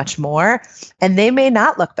so much more. And they may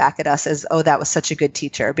not look back at us as, oh, that was such a good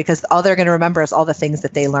teacher, because all they're going to remember is all the things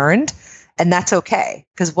that they learned. And that's okay,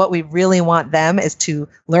 because what we really want them is to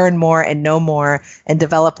learn more and know more and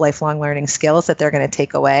develop lifelong learning skills that they're going to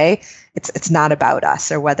take away. It's not about us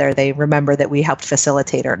or whether they remember that we helped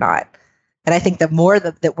facilitate or not. And I think the more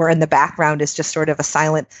that we're in the background is just sort of a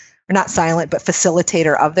silent, or not silent, but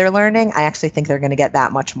facilitator of their learning, I actually think they're going to get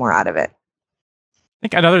that much more out of it. I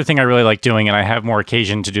think another thing I really like doing, and I have more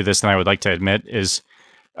occasion to do this than I would like to admit, is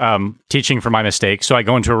teaching from my mistakes. So I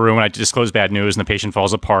go into a room and I disclose bad news and the patient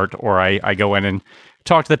falls apart, or I go in and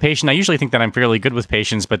talk to the patient. I usually think that I'm fairly good with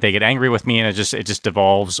patients, but they get angry with me and it just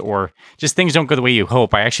devolves, or just things don't go the way you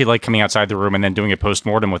hope. I actually like coming outside the room and then doing a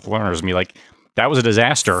post-mortem with learners and be like, that was a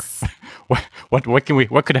disaster. What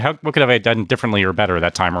could have I done differently or better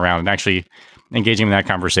that time around, and actually engaging in that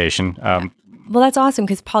conversation. Well, that's awesome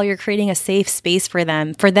because Paul, you're creating a safe space for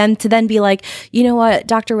them to then be like, you know what,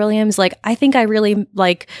 Dr. Williams, like, I think I really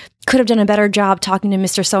could have done a better job talking to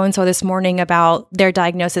Mr. So-and-so this morning about their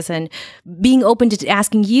diagnosis, and being open to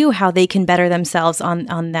asking you how they can better themselves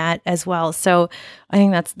on that as well. So I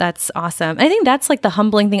think that's awesome. I think that's like the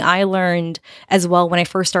humbling thing I learned as well when I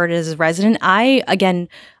first started as a resident. I, again,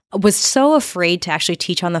 was so afraid to actually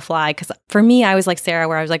teach on the fly because for me, I was like Sarah,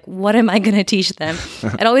 where I was like, what am I going to teach them?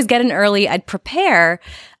 I'd always get in early, I'd prepare,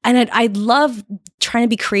 and I'd love trying to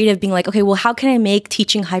be creative, being like, okay, well, how can I make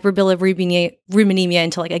teaching hyperbilirubinemia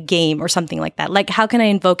into like a game or something like that? Like, how can I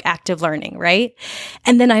invoke active learning, right?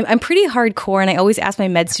 And then I'm pretty hardcore, and I always ask my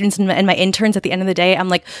med students and my interns at the end of the day, I'm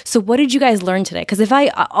like, so what did you guys learn today? Because if I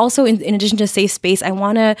also, in addition to safe space, I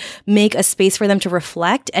want to make a space for them to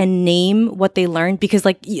reflect and name what they learned, because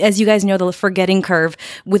like, as you guys know, the forgetting curve,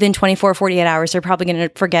 within 24 or 48 hours, they're probably going to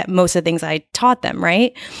forget most of the things I taught them,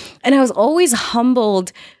 right? And I was always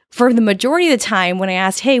humbled for the majority of the time when I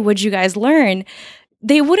asked, hey, what'd you guys learn?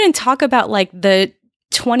 They wouldn't talk about like the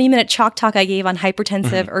 20-minute chalk talk I gave on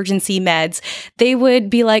hypertensive urgency meds. They would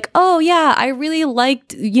be like, oh yeah, I really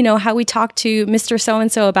liked, how we talked to Mr.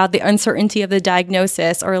 So-and-so about the uncertainty of the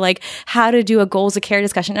diagnosis, or like how to do a goals of care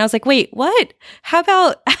discussion. And I was like, wait, what? How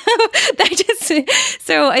about that?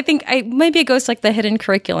 So I think maybe it goes to like the hidden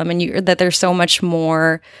curriculum, and that there's so much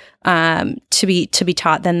more to be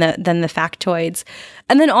taught than the factoids.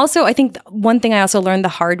 And then also, I think one thing I also learned the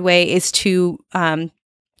hard way is to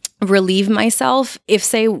relieve myself. If,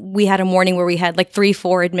 say, we had a morning where we had like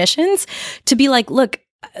 3-4 admissions, to be like, look,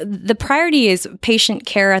 the priority is patient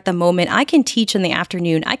care at the moment. I can teach in the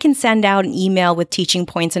afternoon. I can send out an email with teaching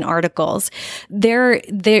points and articles.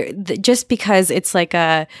 Just because it's like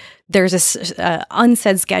there's a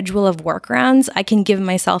unsaid schedule of workarounds, I can give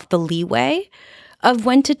myself the leeway of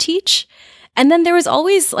when to teach. And then there was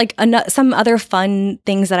always like some other fun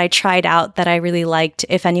things that I tried out that I really liked,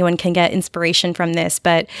 if anyone can get inspiration from this.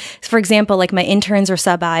 But for example, like my interns or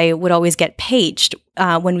sub-I would always get paged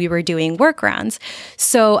when we were doing workarounds.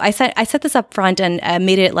 So I set this up front and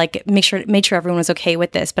made sure everyone was okay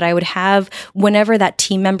with this. But I would have, whenever that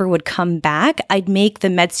team member would come back, I'd make the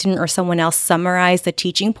med student or someone else summarize the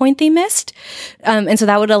teaching point they missed. And so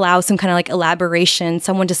that would allow some kind of like elaboration,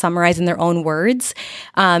 someone to summarize in their own words,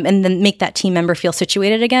 and then make that team member feel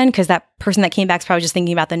situated again, because that person that came back is probably just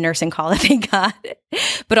thinking about the nursing call that they got.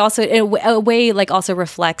 But also in a way, like also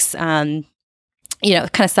reflects kind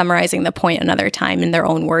of summarizing the point another time in their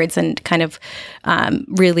own words, and kind of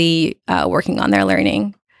really working on their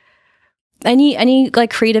learning. Any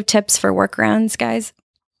like creative tips for workarounds, guys?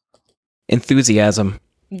 Enthusiasm.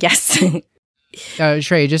 Yes.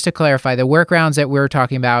 Shreya, just to clarify, the workarounds that we're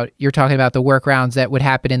talking about, you're talking about the workarounds that would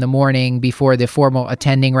happen in the morning before the formal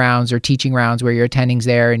attending rounds or teaching rounds, where your attending's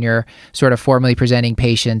there and you're sort of formally presenting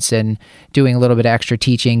patients and doing a little bit of extra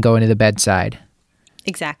teaching, going to the bedside.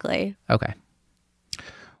 Exactly. Okay.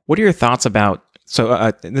 What are your thoughts about,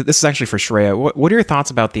 this is actually for Shreya, what are your thoughts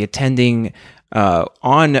about the attending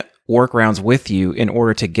on work rounds with you in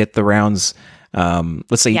order to get the rounds,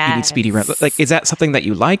 let's say you need speedy rounds, like, is that something that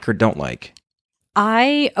you like or don't like? And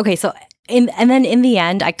then in the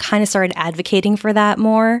end, I kind of started advocating for that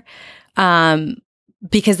more,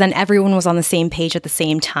 because then everyone was on the same page at the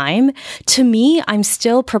same time. To me, I'm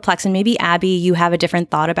still perplexed, and maybe Abby, you have a different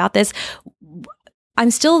thought about this.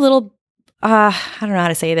 I'm still a little, I don't know how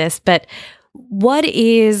to say this, but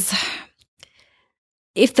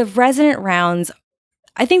if the resident rounds,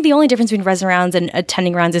 I think the only difference between resident rounds and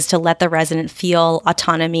attending rounds is to let the resident feel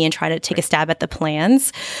autonomy and try to take a stab at the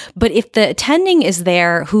plans. But if the attending is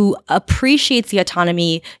there who appreciates the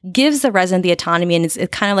autonomy, gives the resident the autonomy, and is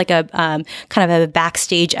kind of like a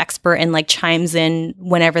backstage expert and like chimes in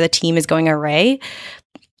whenever the team is going array,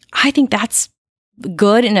 I think that's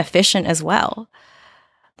good and efficient as well.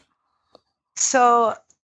 So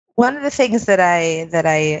one of the things that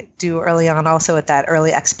I do early on, also with that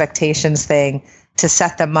early expectations thing, to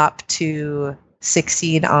set them up to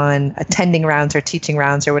succeed on attending rounds or teaching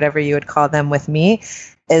rounds or whatever you would call them with me,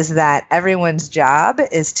 is that everyone's job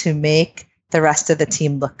is to make the rest of the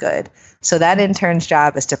team look good. So that intern's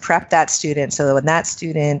job is to prep that student so that when that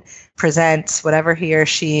student presents whatever he or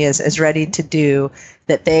she is ready to do,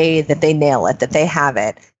 that they nail it, that they have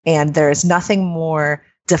it. And there's nothing more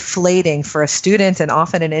deflating for a student and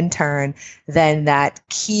often an intern than that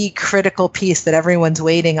key critical piece that everyone's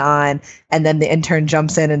waiting on, and then the intern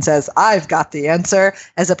jumps in and says, I've got the answer,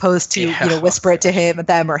 as opposed to whisper it to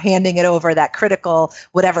them, or handing it over, that critical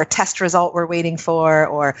whatever test result we're waiting for,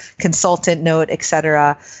 or consultant note,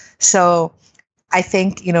 etc. So I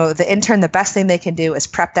think the intern, the best thing they can do is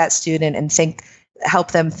prep that student and think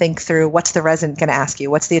help them think through, what's the resident going to ask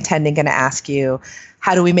you? What's the attending going to ask you?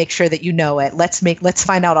 How do we make sure that you know it? Let's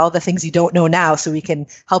find out all the things you don't know now so we can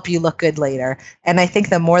help you look good later. And I think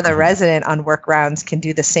the more the resident on work rounds can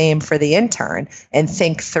do the same for the intern and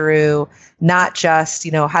think through not just,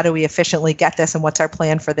 how do we efficiently get this and what's our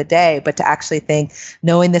plan for the day, but to actually think,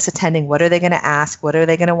 knowing this attending, what are they going to ask? What are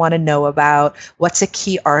they going to want to know about? What's a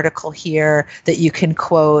key article here that you can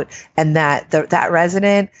quote? And that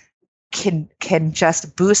resident can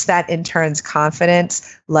just boost that intern's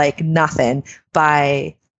confidence like nothing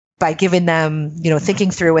by giving them,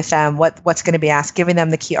 thinking through with them what's going to be asked, giving them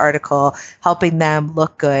the key article, helping them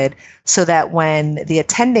look good, so that when the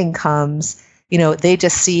attending comes, they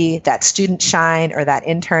just see that student shine or that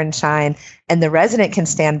intern shine, and the resident can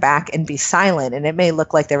stand back and be silent. And it may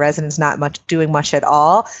look like the resident's not doing much at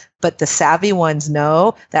all, but the savvy ones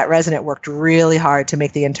know that resident worked really hard to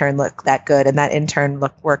make the intern look that good, and that intern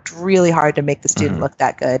worked really hard to make the student look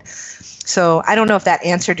that good. So I don't know if that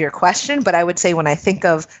answered your question, but I would say when I think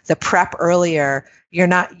of the prep earlier,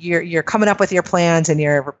 you're coming up with your plans and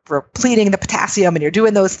you're repleting the potassium and you're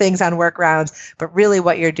doing those things on work rounds, but really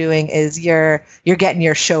what you're doing is you're getting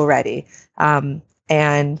your show ready. And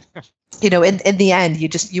in the end,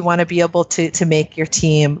 you want to be able to make your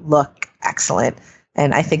team look excellent.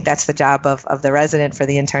 And I think that's the job of the resident for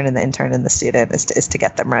the intern and the student is to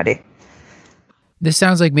get them ready. This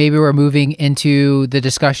sounds like maybe we're moving into the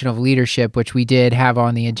discussion of leadership, which we did have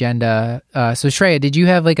on the agenda. So Shreya, did you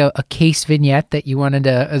have like a case vignette that you wanted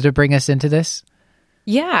to bring us into this?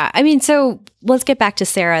 Yeah. I mean, so let's get back to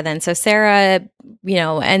Sarah then. So Sarah,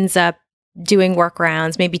 ends up doing work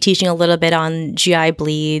rounds, maybe teaching a little bit on GI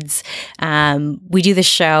bleeds. We do the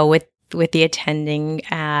show with the attending,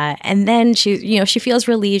 and then she feels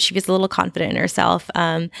relieved. She feels a little confident in herself.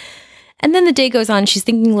 And then the day goes on, she's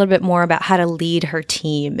thinking a little bit more about how to lead her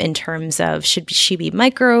team in terms of, should she be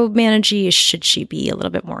micromanaging? Should she be a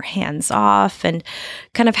little bit more hands-off? And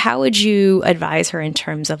kind of how would you advise her in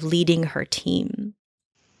terms of leading her team?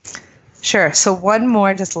 Sure. So one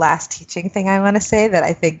more just last teaching thing I want to say that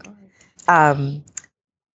I think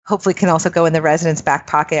hopefully can also go in the resident's back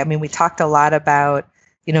pocket. I mean, we talked a lot about,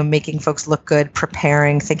 making folks look good,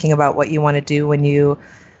 preparing, thinking about what you want to do when you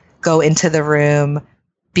go into the room,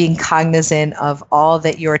 being cognizant of all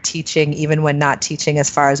that you're teaching, even when not teaching, as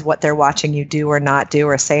far as what they're watching you do or not do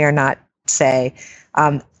or say or not say.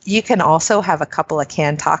 You can also have a couple of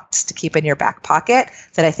canned talks to keep in your back pocket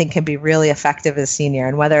that I think can be really effective as a senior.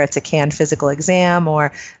 And whether it's a canned physical exam,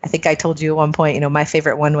 or I think I told you at one point, my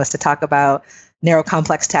favorite one was to talk about narrow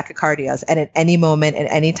complex tachycardias. And at any moment, at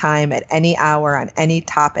any time, at any hour, on any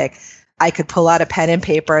topic, I could pull out a pen and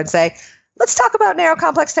paper and say, let's talk about narrow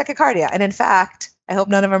complex tachycardia. And in fact, I hope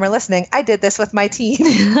none of them are listening, I did this with my team.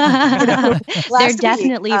 They're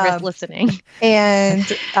definitely listening. And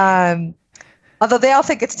although they all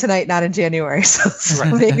think it's tonight, not in January, so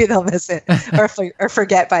maybe they'll miss it or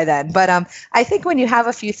forget by then. But I think when you have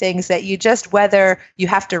a few things that you just, whether you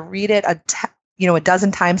have to read it a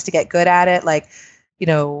dozen times to get good at it, like,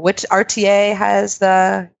 which RTA has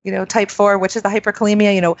the, type 4, which is the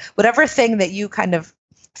hyperkalemia, whatever thing that you kind of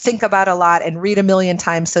think about a lot and read a million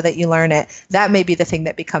times so that you learn it, that may be the thing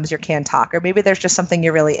that becomes your canned talk. Or maybe there's just something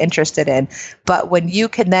you're really interested in. But when you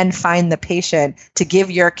can then find the patient to give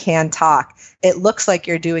your canned talk, it looks like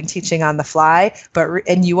you're doing teaching on the fly,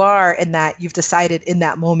 and you are in that you've decided in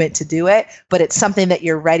that moment to do it, but it's something that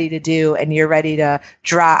you're ready to do and you're ready to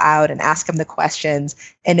draw out and ask them the questions.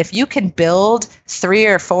 And if you can build 3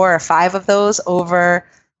 or 4 or 5 of those over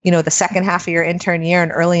the second half of your intern year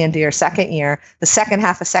and early into your second year, the second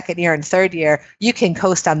half of second year and third year, you can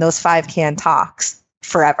coast on those 5 canned talks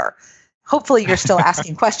forever. Hopefully you're still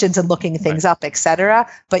asking questions and looking things up, et cetera,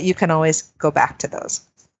 but you can always go back to those.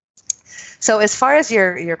 So as far as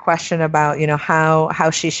your question about, how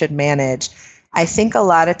she should manage, I think a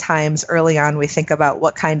lot of times early on we think about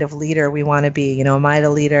what kind of leader we want to be. Am I the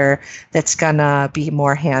leader that's going to be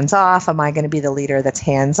more hands-off? Am I going to be the leader that's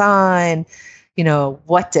hands-on?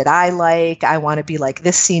 What did I like? I want to be like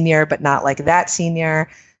this senior, but not like that senior.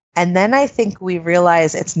 And then I think we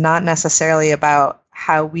realize it's not necessarily about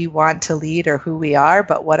how we want to lead or who we are,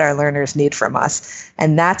 but what our learners need from us.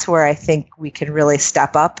 And that's where I think we can really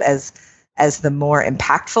step up as the more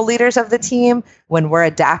impactful leaders of the team, when we're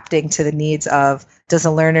adapting to the needs of, does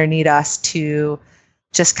a learner need us to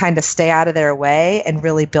just kind of stay out of their way and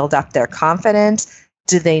really build up their confidence?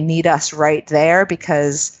 Do they need us right there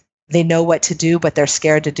because they know what to do, but they're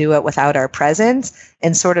scared to do it without our presence?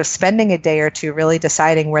 And sort of spending a day or two really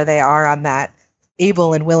deciding where they are on that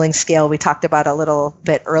able and willing scale we talked about a little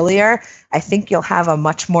bit earlier. I think you'll have a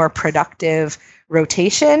much more productive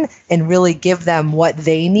rotation and really give them what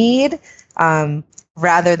they need,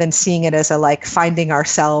 rather than seeing it as a like finding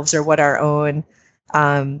ourselves or what our own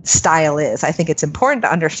style is. I think it's important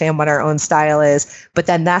to understand what our own style is, but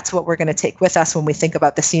then that's what we're going to take with us when we think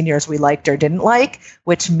about the seniors we liked or didn't like,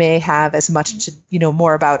 which may have as much to,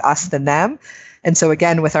 more about us than them. And so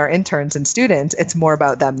again, with our interns and students, it's more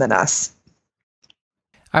about them than us.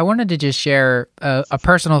 I wanted to just share a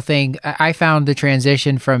personal thing. I found the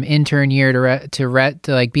transition from intern year to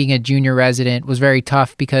like being a junior resident was very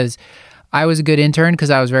tough because I was a good intern because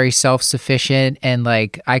I was very self-sufficient and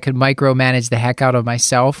like I could micromanage the heck out of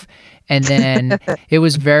myself. And then it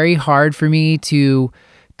was very hard for me to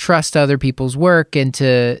trust other people's work and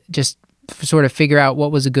to just sort of figure out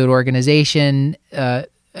what was a good organization,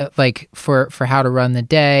 like for how to run the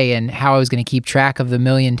day and how I was going to keep track of the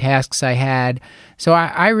million tasks I had. So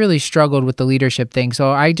I really struggled with the leadership thing.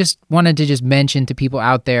 So I just wanted to just mention to people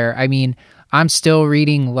out there, I mean, I'm still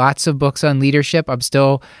reading lots of books on leadership. I'm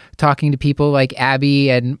still talking to people like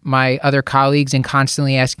Abby and my other colleagues and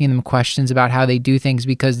constantly asking them questions about how they do things,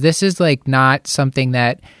 because this is like not something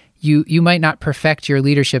that you might not perfect your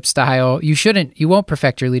leadership style. You won't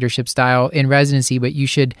perfect your leadership style in residency, but you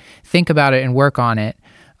should think about it and work on it.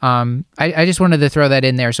 I just wanted to throw that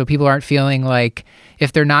in there so people aren't feeling like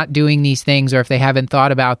if they're not doing these things or if they haven't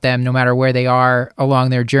thought about them, no matter where they are along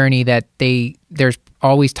their journey, that there's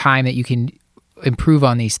always time that you can improve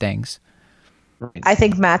on these things. I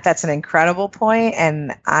think, Matt, that's an incredible point,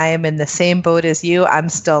 and I'm in the same boat as you. I'm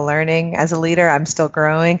still learning as a leader. I'm still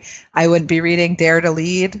growing. I wouldn't be reading Dare to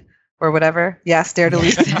Lead or whatever. Yes, Dare to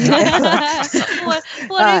Lead.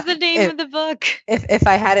 What is the name of the book? If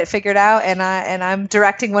I had it figured out, and I'm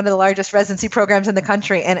directing one of the largest residency programs in the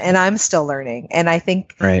country, and I'm still learning. And I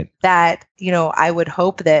think that, I would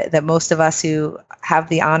hope that most of us who have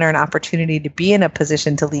the honor and opportunity to be in a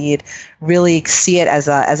position to lead really see it as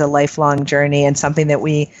a lifelong journey and something that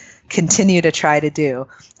we continue to try to do.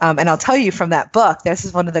 And I'll tell you from that book, this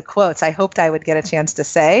is one of the quotes I hoped I would get a chance to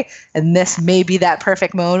say, and this may be that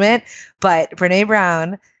perfect moment, but Brene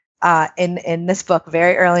Brown, in this book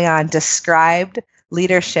very early on, described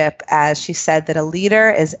leadership as, she said that a leader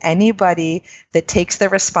is anybody that takes the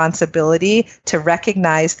responsibility to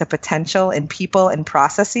recognize the potential in people and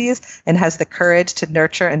processes and has the courage to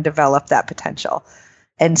nurture and develop that potential.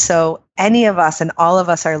 And so any of us and all of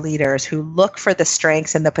us are leaders who look for the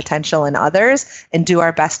strengths and the potential in others and do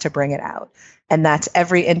our best to bring it out. And that's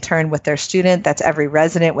every intern with their student. That's every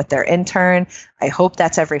resident with their intern. I hope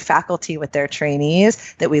that's every faculty with their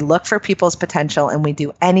trainees, that we look for people's potential and we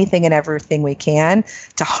do anything and everything we can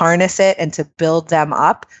to harness it and to build them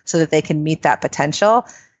up so that they can meet that potential.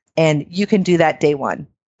 And you can do that day one.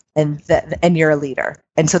 And you're a leader.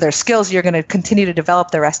 And so there's skills you're going to continue to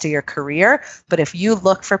develop the rest of your career. But if you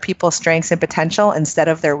look for people's strengths and potential instead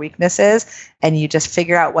of their weaknesses, and you just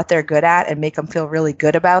figure out what they're good at and make them feel really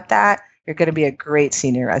good about that, you're going to be a great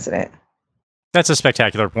senior resident. That's a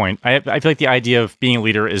spectacular point. I feel like the idea of being a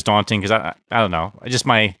leader is daunting because I don't know. Just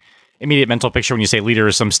my immediate mental picture when you say leader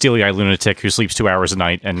is some steely-eyed lunatic who sleeps 2 hours a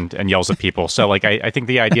night and yells at people. So like I think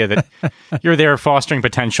the idea that you're there fostering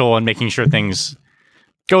potential and making sure things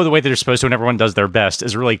go the way that they're supposed to and everyone does their best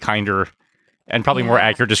is really kinder and probably more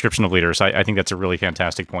accurate description of leaders. I think that's a really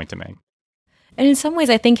fantastic point to make. And in some ways,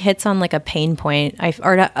 I think hits on like a pain point.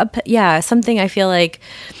 Something I feel like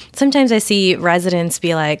sometimes I see residents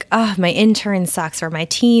be like, "Oh, my intern sucks," or "My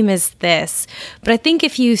team is this." But I think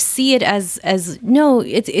if you see it as no,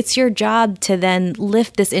 it's your job to then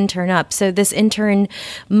lift this intern up. So this intern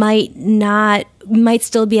might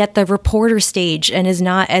still be at the reporter stage and is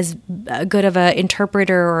not as good of an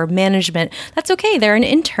interpreter or management. That's okay. They're an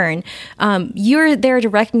intern. You're there to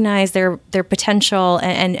recognize their potential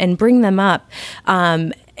and bring them up.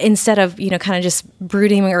 Instead of, kind of just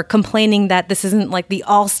brooding or complaining that this isn't like the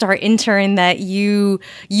all-star intern that you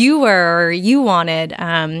were or you wanted.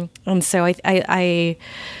 And so I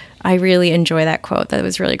really enjoy that quote. That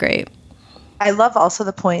was really great. I love also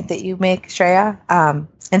the point that you make, Shreya,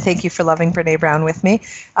 and thank you for loving Brene Brown with me,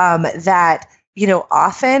 that,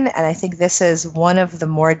 often, and I think this is one of the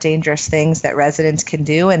more dangerous things that residents can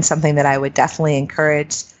do, and something that I would definitely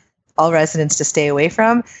encourage all residents to stay away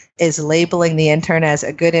from, is labeling the intern as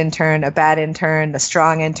a good intern, a bad intern, the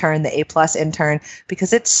strong intern, the A+ intern,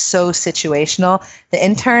 because it's so situational. The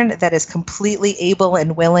intern that is completely able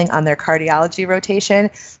and willing on their cardiology rotation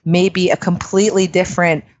may be a completely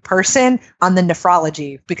different person on the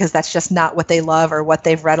nephrology, because that's just not what they love or what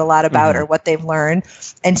they've read a lot about or what they've learned.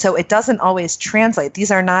 And so it doesn't always translate.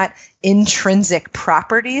 These are not intrinsic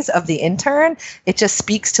properties of the intern. It just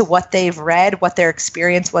speaks to what they've read, what their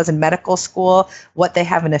experience was in medical school, what they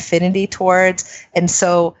have an affinity affinity towards. And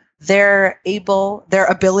so their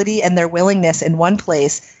ability and their willingness in one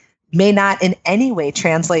place may not in any way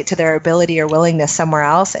translate to their ability or willingness somewhere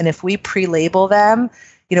else. And if we pre-label them,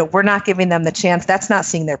 we're not giving them the chance. That's not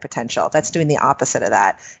seeing their potential. That's doing the opposite of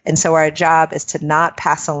that. And so our job is to not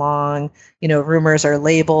pass along, rumors or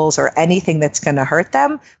labels or anything that's going to hurt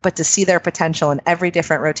them, but to see their potential in every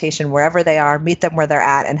different rotation, wherever they are, meet them where they're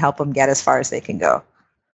at and help them get as far as they can go.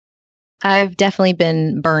 I've definitely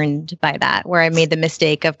been burned by that, where I made the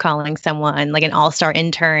mistake of calling someone like an all-star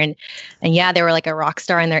intern. And yeah, they were like a rock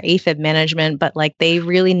star in their AFib management, but like they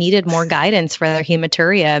really needed more guidance for their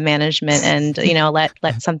hematuria management and,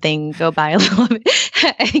 let something go by a little bit.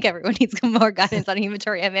 I think everyone needs more guidance on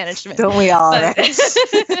hematuria management. Don't we all? But,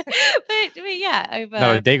 Right? but yeah.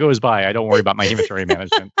 Not a day goes by, I don't worry about my hematuria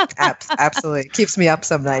management. Absolutely. Keeps me up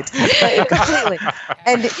some nights. But completely.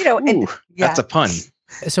 And, That's a pun.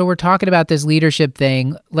 So we're talking about this leadership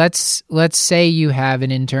thing. Let's say you have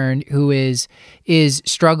an intern who is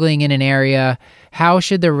struggling in an area. How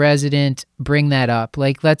should the resident bring that up?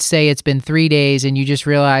 Like, let's say it's been 3 days and you just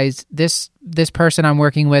realize this person I'm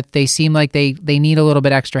working with, they seem like they need a little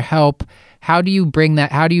bit extra help. How do you bring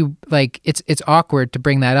that? How do you, it's awkward to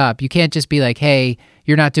bring that up. You can't just be like, hey,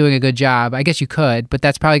 you're not doing a good job. I guess you could, but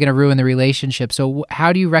that's probably going to ruin the relationship. So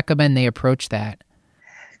how do you recommend they approach that?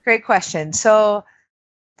 Great question. So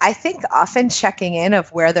I think often checking in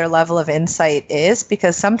of where their level of insight is,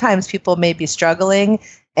 because sometimes people may be struggling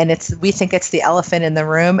and we think it's the elephant in the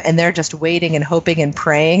room and they're just waiting and hoping and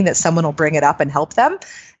praying that someone will bring it up and help them.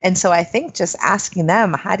 And so I think just asking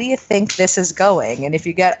them, how do you think this is going? And if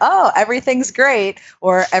you get, everything's great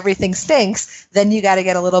or everything stinks, then you got to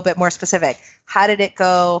get a little bit more specific. How did it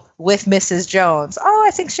go with Mrs. Jones? Oh, I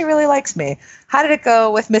think she really likes me. How did it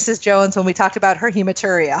go with Mrs. Jones when we talked about her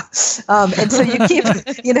hematuria? And so you keep,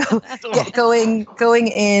 going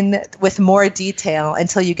in with more detail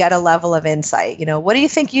until you get a level of insight. What do you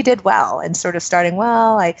think you did well? And sort of starting,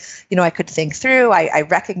 well, I could think through. I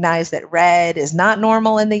recognize that red is not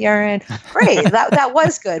normal in the urine. Great, that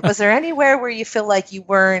was good. Was there anywhere where you feel like you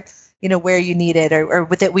weren't, where you needed, or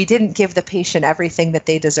that we didn't give the patient everything that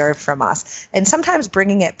they deserve from us? And sometimes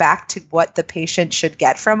bringing it back to what the patient should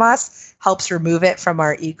get from us helps remove it from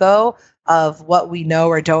our ego of what we know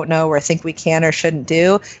or don't know or think we can or shouldn't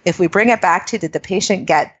do. If we bring it back to, did the patient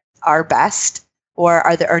get our best? Or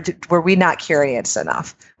were we not curious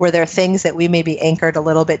enough? Were there things that we maybe anchored a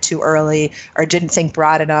little bit too early or didn't think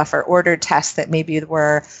broad enough, or ordered tests that maybe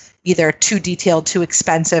were either too detailed, too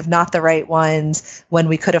expensive, not the right ones, when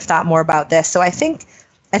we could have thought more about this? So I think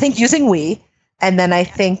using we, and then I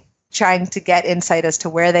think trying to get insight as to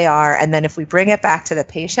where they are. And then if we bring it back to the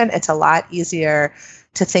patient, it's a lot easier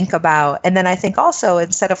to think about. And then I think also,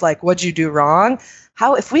 instead of like, what'd you do wrong?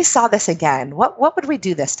 If we saw this again, what would we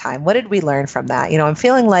do this time? What did we learn from that? I'm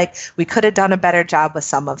feeling like we could have done a better job with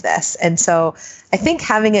some of this. And so I think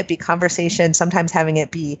having it be conversation, sometimes having it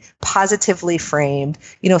be positively framed,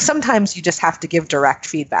 sometimes you just have to give direct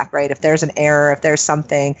feedback, right? If there's an error, if there's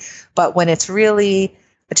something, but when it's really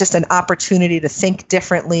just an opportunity to think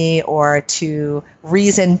differently or to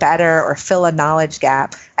reason better or fill a knowledge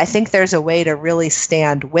gap, I think there's a way to really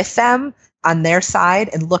stand with them on their side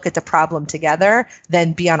and look at the problem together,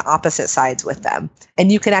 then be on opposite sides with them.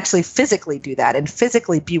 And you can actually physically do that and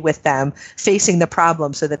physically be with them facing the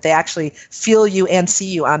problem so that they actually feel you and see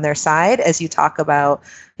you on their side as you talk about,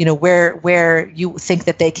 where you think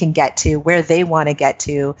that they can get to, where they want to get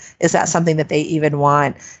to. Is that something that they even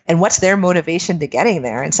want? And what's their motivation to getting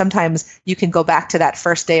there? And sometimes you can go back to that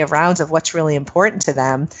first day of rounds of what's really important to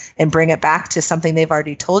them and bring it back to something they've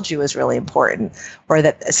already told you is really important, or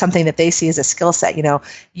that something that they see as a skill set.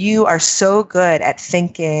 You are so good at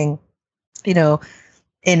thinking,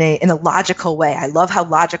 in a logical way. I love how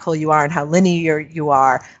logical you are and how linear you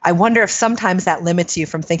are. I wonder if sometimes that limits you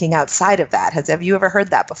from thinking outside of that. Have you ever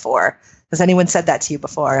heard that before? Has anyone said that to you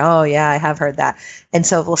before? Oh yeah, I have heard that. And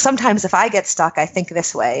so, sometimes if I get stuck, I think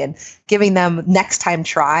this way, and giving them next time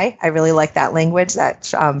try. I really like that language that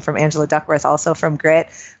from Angela Duckworth, also from Grit,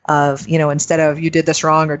 of, instead of you did this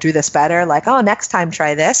wrong or do this better, like, oh, next time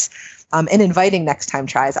try this. And inviting next time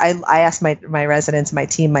tries. I ask my residents, my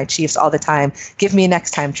team, my chiefs all the time, give me a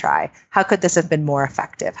next time try. How could this have been more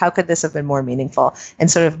effective? How could this have been more meaningful?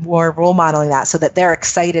 And sort of more role modeling that so that they're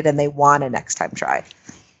excited and they want a next time try.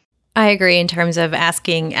 I agree in terms of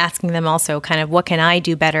asking them also kind of, what can I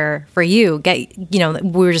do better for you? We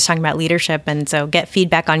were just talking about leadership, and so get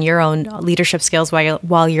feedback on your own leadership skills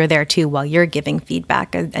while you're there too, while you're giving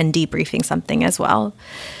feedback and debriefing something as well.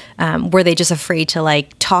 Were they just afraid to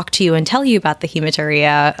talk to you and tell you about the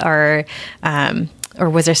hematuria, or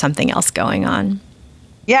was there something else going on?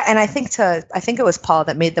 Yeah, and I think it was Paul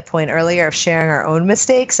that made the point earlier of sharing our own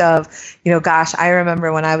mistakes of, gosh, I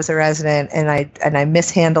remember when I was a resident and I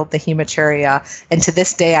mishandled the hematuria, and to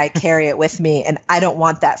this day I carry it with me, and I don't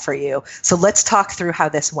want that for you. So let's talk through how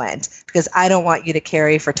this went, because I don't want you to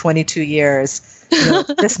carry for 22 years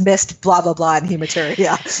this missed blah blah blah in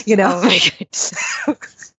hematuria. Oh my God.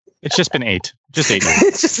 It's just been 8 years.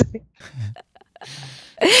 It's just.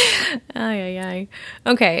 Ay.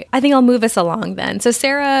 Okay, I think I'll move us along then. So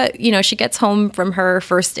Sarah, she gets home from her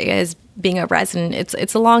first day as being a resident.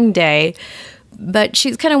 It's a long day, but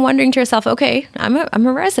she's kind of wondering to herself, okay, I'm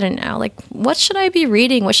a resident now. Like, what should I be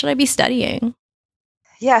reading? What should I be studying?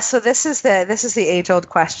 Yeah, so this is the age-old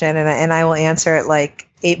question, and I will answer it like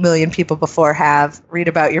 8 million people before have. Read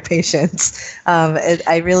about your patients.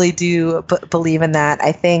 I really do believe in that.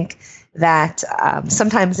 I think that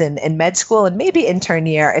sometimes in med school and maybe intern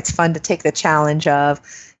year, it's fun to take the challenge of,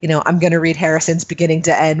 I'm going to read Harrison's beginning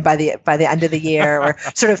to end by the end of the year, or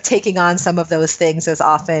sort of taking on some of those things as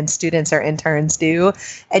often students or interns do.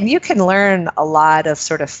 And you can learn a lot of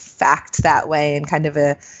sort of facts that way, and kind of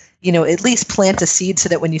at least plant a seed so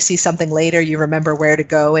that when you see something later, you remember where to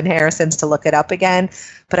go in Harrison's to look it up again.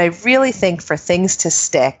 But I really think for things to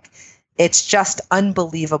stick, it's just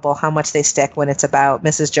unbelievable how much they stick when it's about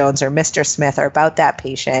Mrs. Jones or Mr. Smith or about that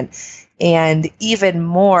patient. And even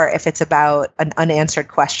more if it's about an unanswered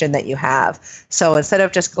question that you have. So instead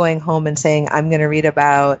of just going home and saying, I'm going to read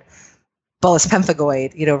about bullous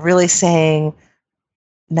pemphigoid, really saying,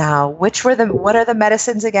 now, what are the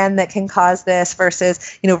medicines again that can cause this,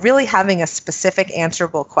 versus, really having a specific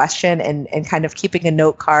answerable question and kind of keeping a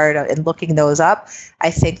note card and looking those up, I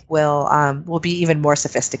think will be even more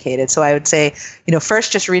sophisticated. So I would say,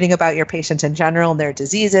 first just reading about your patients in general and their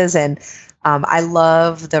diseases. And I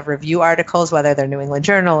love the review articles, whether they're New England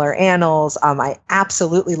Journal or Annals. I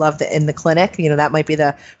absolutely love the in the clinic. That might be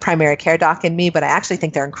the primary care doc in me, but I actually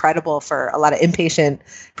think they're incredible for a lot of inpatient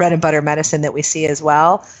bread and butter medicine that we see as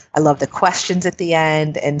well. I love the questions at the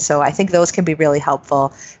end. And so I think those can be really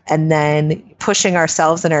helpful. And then pushing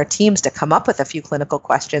ourselves and our teams to come up with a few clinical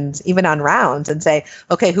questions, even on rounds, and say,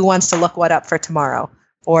 okay, who wants to look what up for tomorrow?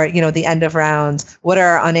 Or, the end of rounds, what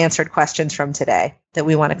are our unanswered questions from today that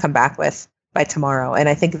we want to come back with by tomorrow? And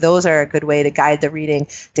I think those are a good way to guide the reading,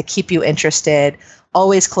 to keep you interested.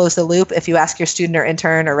 Always close the loop. If you ask your student or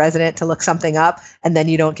intern or resident to look something up and then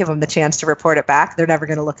you don't give them the chance to report it back, they're never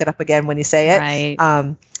going to look it up again when you say it.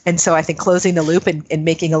 Right. And so I think closing the loop and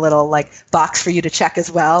making a little box for you to check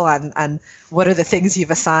as well on what are the things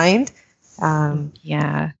you've assigned.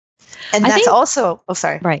 Yeah. And that's also, oh,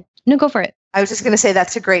 sorry. Right. No, go for it. I was just going to say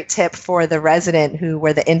that's a great tip for the resident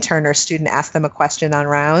where the intern or student asks them a question on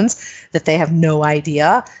rounds that they have no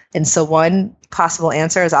idea. And so one possible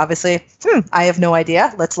answer is obviously, I have no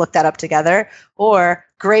idea. Let's look that up together. Or,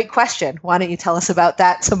 great question. Why don't you tell us about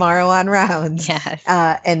that tomorrow on rounds? Yes.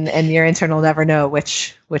 And your intern will never know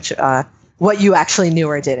what you actually knew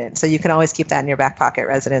or didn't. So you can always keep that in your back pocket,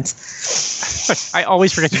 residents. I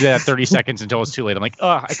always forget to do that 30 seconds until it's too late. I'm like,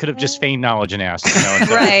 oh, I could have just feigned knowledge and asked.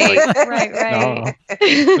 Right.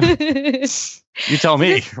 You tell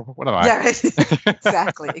me. What am I? Yeah,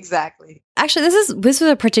 exactly. Actually, this was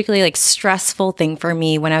a particularly stressful thing for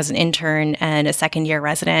me when I was an intern and a second year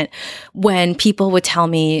resident, when people would tell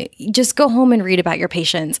me, just go home and read about your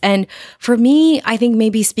patients. And for me, I think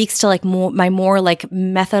maybe speaks to my more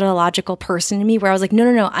methodological person in me, where I was like,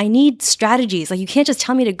 no, I need strategies. You can't just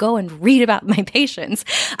tell me to go and read about my patients.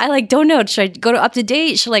 I don't know. Should I go to Up to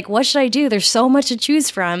Date? What should I do? There's so much to choose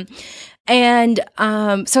from. And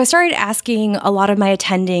so I started asking a lot of my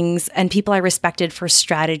attendings and people I respected for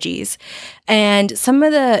strategies. And some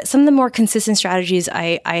of the more consistent strategies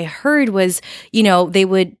I heard was, they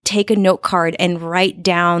would take a note card and write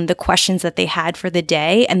down the questions that they had for the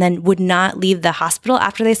day, and then would not leave the hospital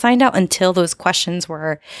after they signed out until those questions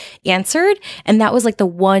were answered. And that was the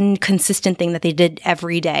one consistent thing that they did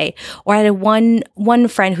every day. Or I had one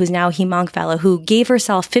friend who's now a GIM Fellow who gave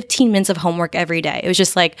herself 15 minutes of homework every day. It was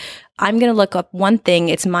just I'm going to look up one thing.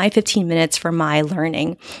 It's my 15 minutes for my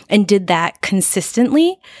learning, and did that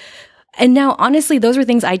consistently. And now, honestly, those were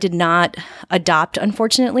things I did not adopt,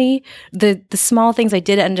 unfortunately. The small things I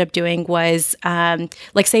did end up doing was,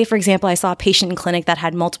 say, for example, I saw a patient in clinic that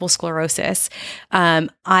had multiple sclerosis.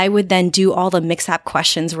 I would then do all the mix-up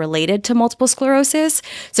questions related to multiple sclerosis.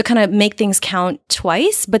 So kind of make things count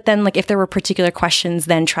twice. But then, if there were particular questions,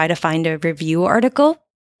 then try to find a review article.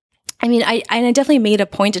 I mean, I definitely made a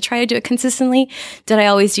point to try to do it consistently. Did I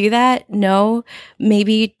always do that? No,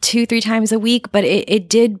 maybe 2-3 times a week, but it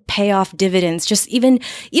did pay off dividends. Just even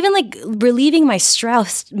like relieving my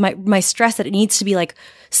stress, my stress that it needs to be like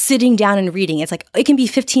sitting down and reading. It's like, it can be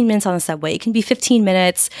 15 minutes on the subway. It can be 15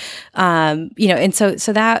 minutes. And so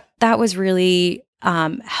that was really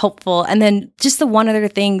helpful. And then just the one other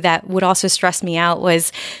thing that would also stress me out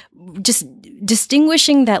was just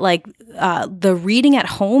distinguishing that like the reading at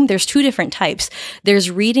home, there's 2 different types.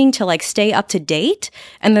 There's reading to like stay up to date,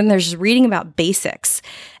 and then there's reading about basics.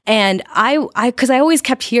 And because I always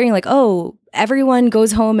kept hearing like, oh, everyone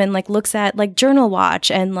goes home and like looks at like Journal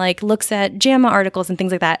Watch and like looks at JAMA articles and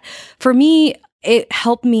things like that. For me, it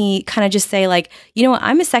helped me kind of just say like, you know what,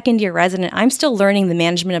 I'm a second-year resident. I'm still learning the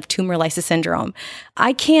management of tumor lysis syndrome.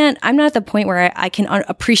 I'm not at the point where I can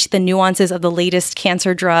appreciate the nuances of the latest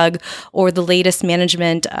cancer drug or the latest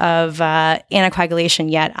management of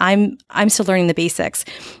anticoagulation yet. I'm still learning the basics.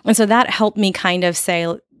 And so that helped me kind of say,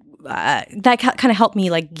 that kind of helped me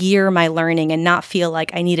like gear my learning and not feel like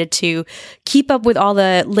I needed to keep up with all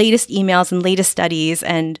the latest emails and latest studies,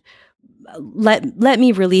 and let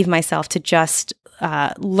me relieve myself to just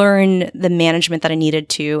learn the management that I needed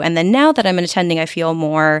to. And then now that I'm attending, I feel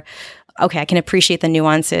more, okay, I can appreciate the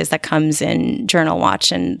nuances that comes in Journal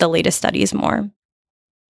Watch and the latest studies more.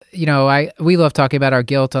 You know, we love talking about our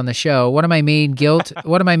guilt on the show. One of my main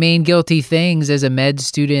guilty things as a med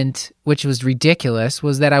student, which was ridiculous,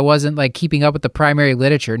 was that I wasn't like keeping up with the primary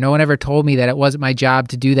literature. No one ever told me that it wasn't my job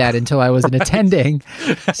to do that until I wasn't attending.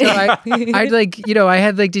 So I'd like, you know, I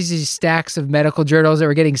had like these stacks of medical journals that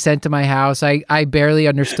were getting sent to my house. I barely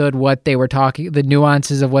understood what they were the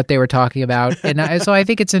nuances of what they were talking about. And so I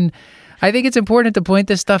think it's important to point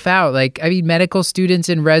this stuff out. Like, I mean, medical students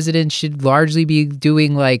and residents should largely be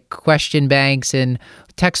doing like question banks and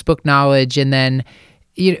textbook knowledge. And then,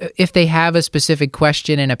 you know, if they have a specific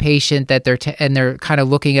question in a patient that they're kind of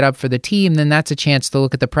looking it up for the team, then that's a chance to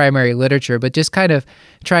look at the primary literature. But just kind of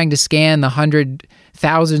trying to scan the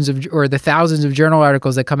thousands of journal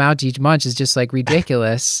articles that come out each month is just like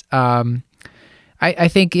ridiculous. I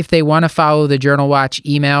think if they want to follow the Journal Watch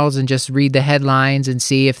emails and just read the headlines and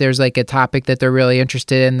see if there's like a topic that they're really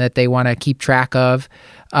interested in that they want to keep track of.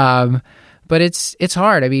 But it's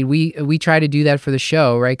hard. I mean, we try to do that for the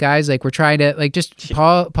show, right, guys? Like we're trying to like just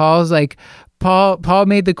Paul's like, Paul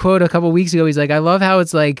made the quote a couple weeks ago. He's like, I love how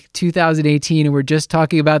it's like 2018 and we're just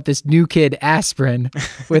talking about this new kid aspirin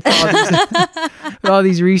with all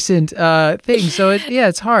these recent things. So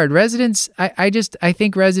it's hard. Residents, I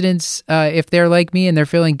think residents, if they're like me and they're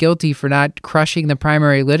feeling guilty for not crushing the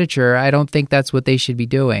primary literature, I don't think that's what they should be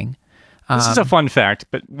doing. This is a fun fact,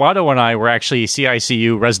 but Wado and I were actually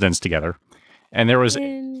CICU residents together. And there was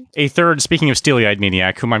a third, speaking of steely-eyed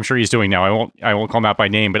maniac, whom I'm sure he's doing now. I won't call him out by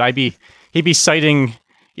name, but he'd be citing,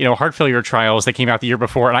 you know, heart failure trials that came out the year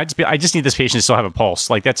before, and I just need this patient to still have a pulse.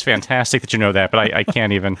 Like, that's fantastic that you know that, but I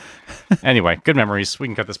can't even. Anyway, good memories. We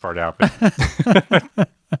can cut this part out. But.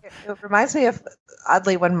 It reminds me of,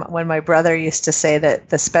 oddly, when my brother used to say that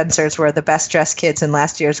the Spencers were the best dressed kids in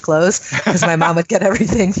last year's clothes, because my mom would get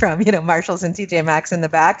everything from, you know, Marshalls and TJ Maxx in the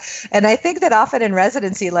back. And I think that often in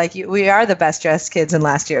residency, like we are the best dressed kids in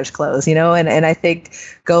last year's clothes, you know, and I think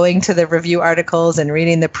going to the review articles and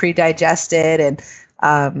reading the pre-digested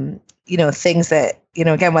and, you know, things that, you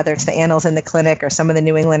know, again, whether it's the annals in the clinic or some of the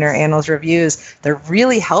New Englander annals reviews, they're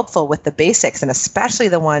really helpful with the basics, and especially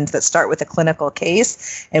the ones that start with a clinical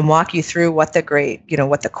case and walk you through what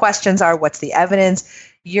the questions are, what's the evidence.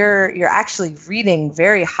 You're actually reading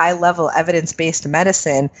very high level evidence-based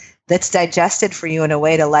medicine that's digested for you in a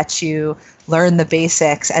way to let you learn the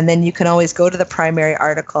basics. And then you can always go to the primary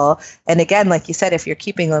article. And again, like you said, if you're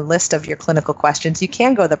keeping a list of your clinical questions, you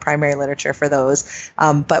can go to the primary literature for those.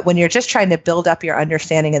 But when you're just trying to build up your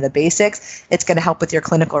understanding of the basics, it's going to help with your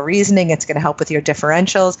clinical reasoning. It's going to help with your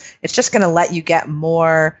differentials. It's just going to let you get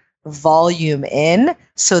more volume in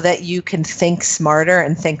so that you can think smarter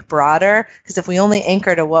and think broader. Because if we only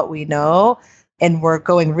anchor to what we know, and we're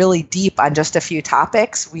going really deep on just a few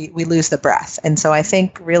topics, we lose the breadth. And so I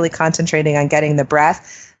think really concentrating on getting the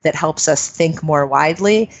breadth that helps us think more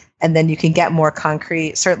widely, and then you can get more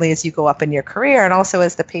concrete, certainly as you go up in your career and also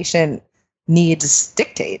as the patient needs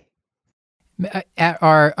dictate.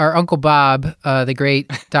 Our Uncle Bob, the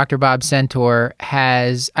great Dr. Bob Centaur,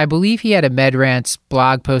 I believe he had a MedRants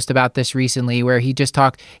blog post about this recently where he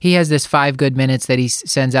has this 5 good minutes that he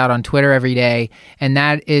sends out on Twitter every day. And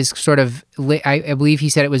that is sort of, I believe he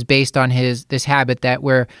said it was based on this habit that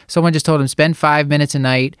where someone just told him, spend 5 minutes a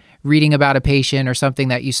night reading about a patient or something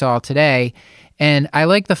that you saw today. And I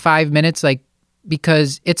like the 5 minutes, like,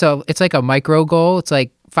 because it's like a micro goal. It's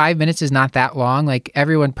like 5 minutes is not that long. Like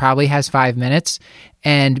everyone probably has 5 minutes,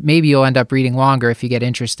 and maybe you'll end up reading longer if you get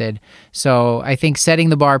interested. So I think setting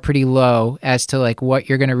the bar pretty low as to like what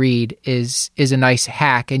you're going to read is a nice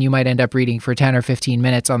hack, and you might end up reading for 10 or 15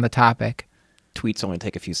 minutes on the topic. Tweets only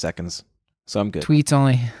take a few seconds, so I'm good. Tweets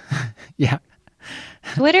only. Yeah.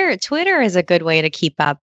 Twitter is a good way to keep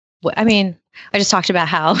up. I mean, I just talked about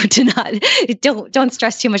how to don't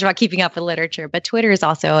stress too much about keeping up with literature, but Twitter is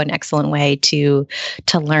also an excellent way to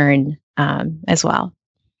learn as well.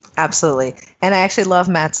 Absolutely. And I actually love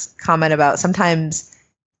Matt's comment about sometimes,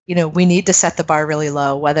 we need to set the bar really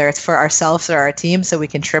low, whether it's for ourselves or our team, so we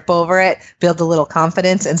can trip over it, build a little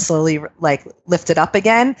confidence, and slowly like lift it up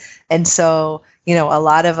again. And so, a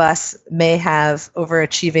lot of us may have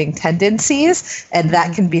overachieving tendencies, and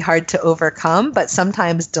that can be hard to overcome, but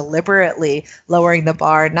sometimes deliberately lowering the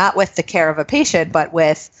bar, not with the care of a patient, but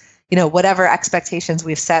with, whatever expectations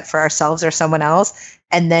we've set for ourselves or someone else.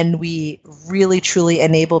 And then we really, truly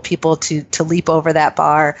enable people to leap over that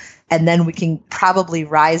bar. And then we can probably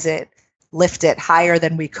lift it higher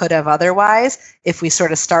than we could have otherwise if we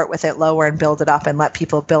sort of start with it lower and build it up and let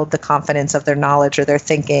people build the confidence of their knowledge or their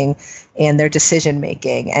thinking and their decision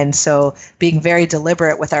making. And so being very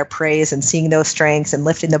deliberate with our praise and seeing those strengths and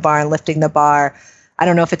lifting the bar. I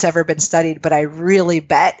don't know if it's ever been studied, but I really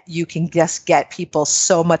bet you can just get people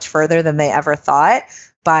so much further than they ever thought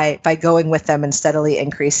by going with them and steadily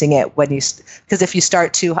increasing it because if you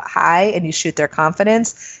start too high and you shoot their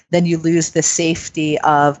confidence, then you lose the safety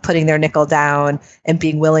of putting their nickel down and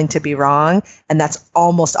being willing to be wrong. And that's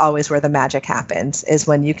almost always where the magic happens, is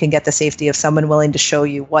when you can get the safety of someone willing to show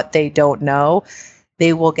you what they don't know.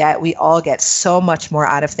 We all get so much more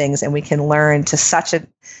out of things, and we can learn to such an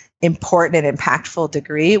important and impactful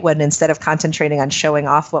degree when instead of concentrating on showing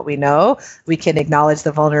off what we know, we can acknowledge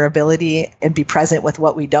the vulnerability and be present with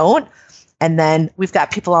what we don't. And then we've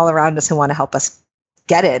got people all around us who want to help us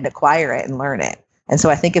get it and acquire it and learn it. And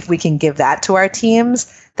so I think if we can give that to our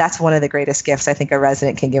teams, that's one of the greatest gifts I think a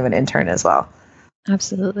resident can give an intern as well.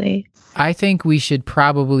 Absolutely. I think we should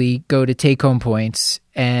probably go to take-home points,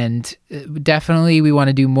 and definitely we want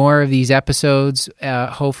to do more of these episodes.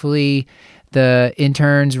 Hopefully the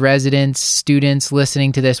interns, residents, students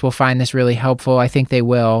listening to this will find this really helpful. I think they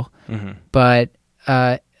will. Mm-hmm. But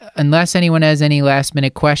unless anyone has any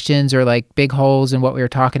last-minute questions or like big holes in what we were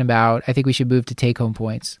talking about, I think we should move to take-home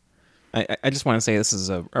points. I just want to say this is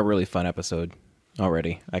a really fun episode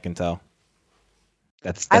already. I can tell.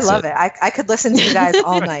 That's I love it. I could listen to you guys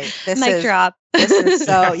all night. Mic drop. This is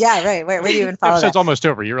so, yeah, right. Where do you even follow that? Episode's almost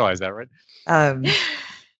over. You realize that, right?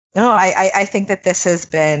 No, I think that this has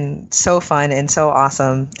been so fun and so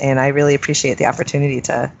awesome, and I really appreciate the opportunity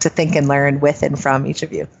to think and learn with and from each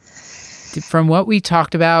of you. From what we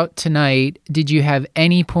talked about tonight, did you have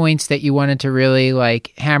any points that you wanted to really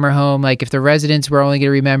like hammer home? Like if the residents were only going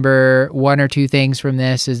to remember one or two things from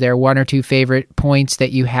this, is there one or two favorite points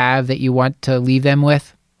that you have that you want to leave them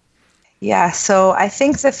with? Yeah, so I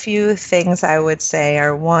think the few things I would say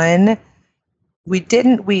are, one, we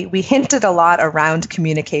hinted a lot around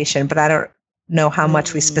communication, but I don't know how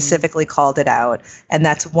much we specifically called it out. And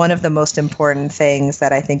that's one of the most important things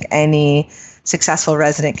that I think any successful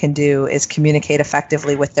resident can do, is communicate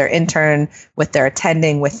effectively with their intern, with their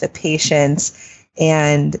attending, with the patients.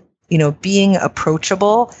 And, being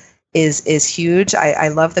approachable is huge. I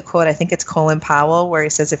love the quote. I think it's Colin Powell, where he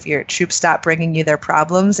says, if your troops stop bringing you their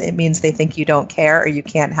problems, it means they think you don't care or you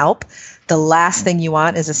can't help. The last thing you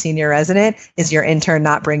want as a senior resident is your intern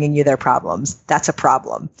not bringing you their problems. That's a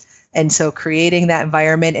problem. And so creating that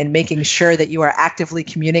environment and making sure that you are actively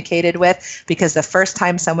communicated with, because the first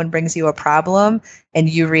time someone brings you a problem and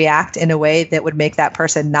you react in a way that would make that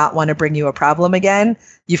person not want to bring you a problem again,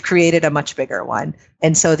 you've created a much bigger one.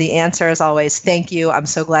 And so the answer is always, thank you. I'm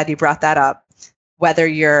so glad you brought that up. Whether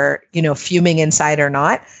you're, fuming inside or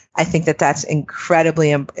not, I think that that's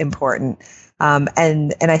incredibly important.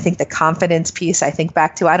 And I think the confidence piece, I think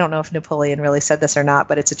back to, I don't know if Napoleon really said this or not,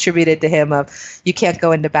 but it's attributed to him of, you can't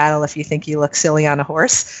go into battle if you think you look silly on a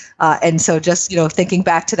horse. And so just, thinking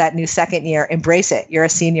back to that new second year, embrace it. You're a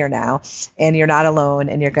senior now and you're not alone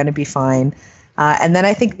and you're going to be fine. And then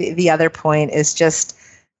I think the other point is just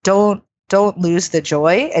don't lose the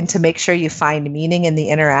joy, and to make sure you find meaning in the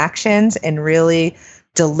interactions and really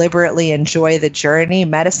deliberately enjoy the journey.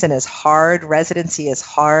 Medicine is hard. Residency is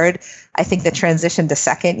hard. I think the transition to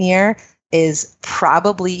second year is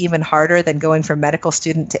probably even harder than going from medical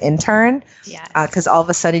student to intern. Yeah. Because all of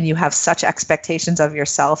a sudden you have such expectations of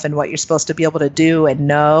yourself and what you're supposed to be able to do and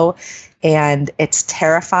know. And it's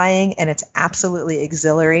terrifying and it's absolutely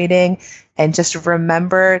exhilarating. And just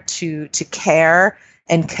remember to care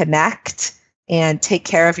and connect and take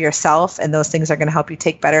care of yourself. And those things are going to help you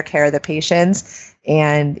take better care of the patients.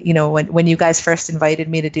 And, when you guys first invited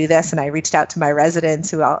me to do this, and I reached out to my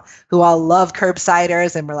residents who all love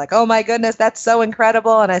curbsiders and were like, oh my goodness, that's so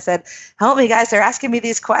incredible. And I said, help me guys, they're asking me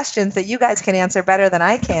these questions that you guys can answer better than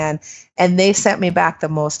I can. And they sent me back the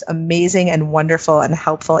most amazing and wonderful and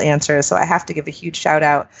helpful answers. So I have to give a huge shout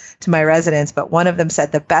out to my residents. But one of them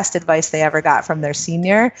said the best advice they ever got from their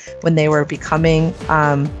senior when they were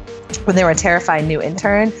when they were a terrified new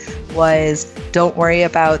intern was, don't worry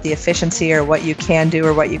about the efficiency or what you can do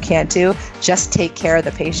or what you can't do. Just take care of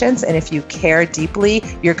the patients. And if you care deeply,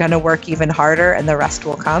 you're going to work even harder and the rest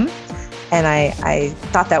will come. And I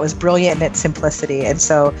thought that was brilliant in its simplicity. And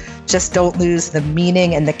so just don't lose the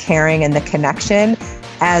meaning and the caring and the connection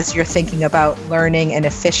as you're thinking about learning and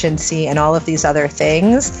efficiency and all of these other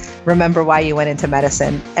things. Remember why you went into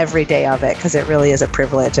medicine every day of it, because it really is a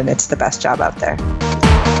privilege and it's the best job out there.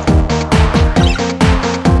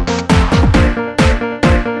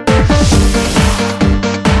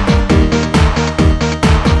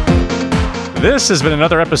 This has been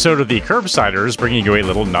another episode of The Curbsiders, bringing you a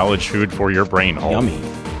little knowledge food for your brain hole. Yummy.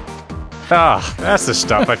 That's the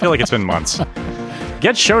stuff. I feel like it's been months.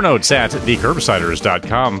 Get show notes at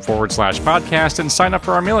thecurbsiders.com/podcast and sign up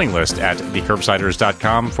for our mailing list at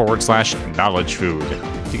thecurbsiders.com/knowledge food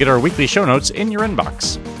to get our weekly show notes in your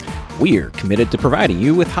inbox. We're committed to providing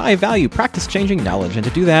you with high-value, practice-changing knowledge, and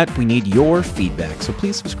to do that, we need your feedback. So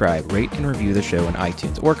please subscribe, rate, and review the show on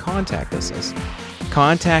iTunes, or contact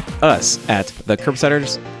us at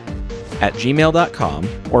thecurbsiders@gmail.com,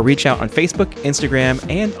 or reach out on Facebook, Instagram,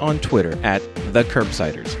 and on Twitter at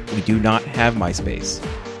thecurbsiders. We do not have MySpace.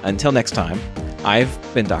 Until next time, I've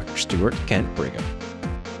been Dr. Stuart Kent Brigham.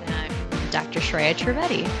 And I'm Dr. Shreya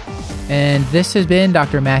Trivedi. And this has been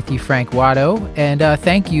Dr. Matthew Frank Watto. And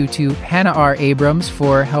thank you to Hannah R. Abrams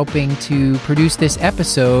for helping to produce this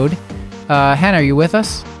episode. Hannah, are you with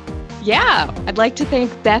us? Yeah, I'd like to thank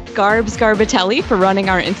Beth Garbatelli for running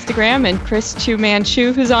our Instagram and Chris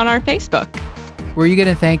Chu-Man-Chu, who's on our Facebook. Were you going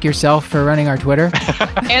to thank yourself for running our Twitter?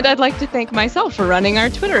 And I'd like to thank myself for running our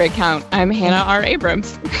Twitter account. I'm Hannah R.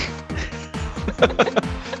 Abrams.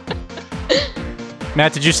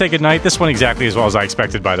 Matt, did you say goodnight? This went exactly as well as I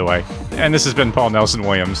expected, by the way. And this has been Paul Nelson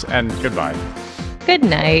Williams, and goodbye. Good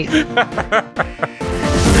night.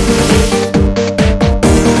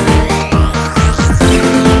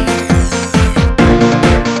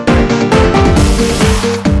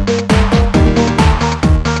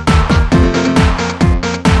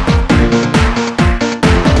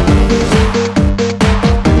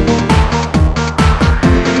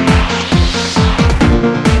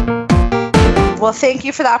 Well, thank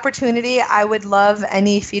you for the opportunity. I would love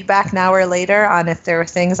any feedback now or later on if there are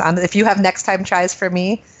things on, if you have next time tries for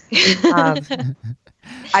me.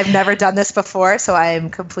 I've never done this before, so I am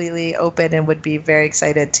completely open and would be very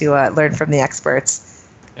excited to learn from the experts.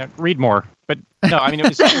 Yeah, read more. But no, I mean, it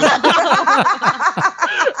was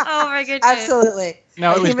Oh my goodness. Absolutely.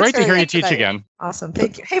 No, it was great to hear you teach again. Awesome.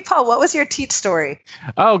 Thank you. Hey, Paul, what was your teach story?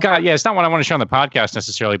 Oh, God. Yeah, it's not what I want to share on the podcast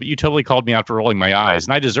necessarily, but you totally called me out for rolling my eyes,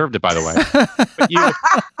 and I deserved it, by the way. But you,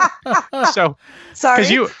 so, Sorry.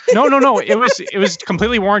 No. It was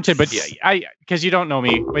completely warranted, but because you don't know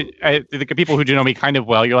me, but the people who do know me kind of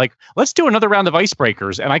well, you're like, let's do another round of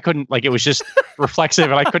icebreakers. And I couldn't, it was just reflexive,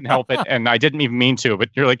 and I couldn't help it. And I didn't even mean to, but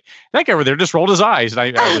you're like, that guy over there just rolled his eyes.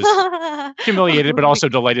 And I was humiliated, but also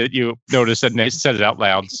delighted that you noticed and said it out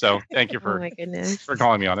loud. So thank you for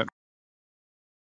calling me on it.